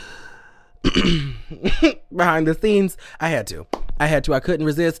 Behind the scenes, I had to. I couldn't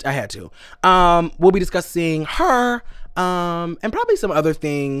resist. I had to. We'll be discussing her, and probably some other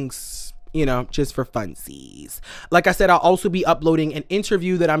things, you know, just for funsies. Like I said, I'll also be uploading an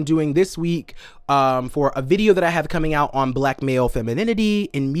interview that I'm doing this week for a video that I have coming out on Black male femininity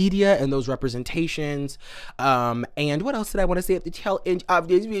in media and those representations. And what else did I want to say at the tail end of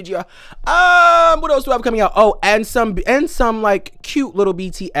this video? What else do I have coming out? Oh, and some like cute little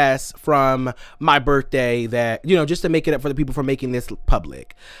BTS from my birthday that, you know, just to make it up for the people for making this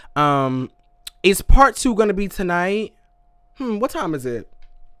public. Is part 2 going to be tonight? What time is it?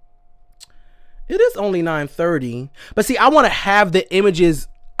 It is only 9:30, but see, I want to have the images.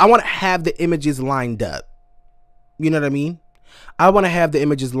 I want to have the images lined up. You know what I mean? I want to have the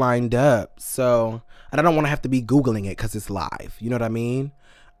images lined up. So, and I don't want to have to be Googling it because it's live. You know what I mean?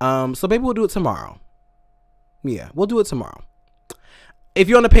 So maybe we'll do it tomorrow. Yeah, we'll do it tomorrow. If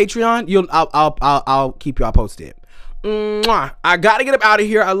you're on the Patreon, I'll keep y'all posted. Mwah. I gotta get up out of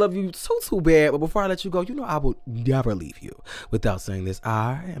here. I love you so bad. But before I let you go, you know I will never leave you without saying this.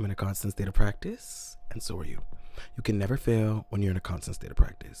 I am in a constant state of practice, and so are you. You can never fail when you're in a constant state of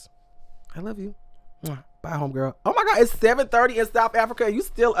practice. I love you. Mwah. Bye, homegirl. Oh my God, it's 7:30 in South Africa. Are you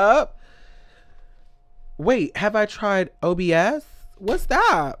still up? Wait, have I tried OBS? What's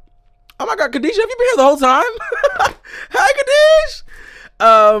that? Oh my God, Khadijah, have you been here the whole time? Hi, Khadijah.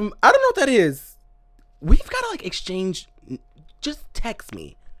 I don't know what that is. We've got to like exchange, just text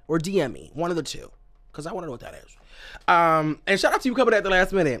me or DM me, one of the two, because I want to know what that is. And shout out to you coming at the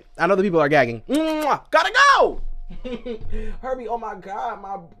last minute. I know the people are gagging. Mwah! Gotta go! Herbie, oh my God,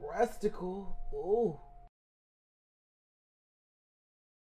 my breasticle. Ooh.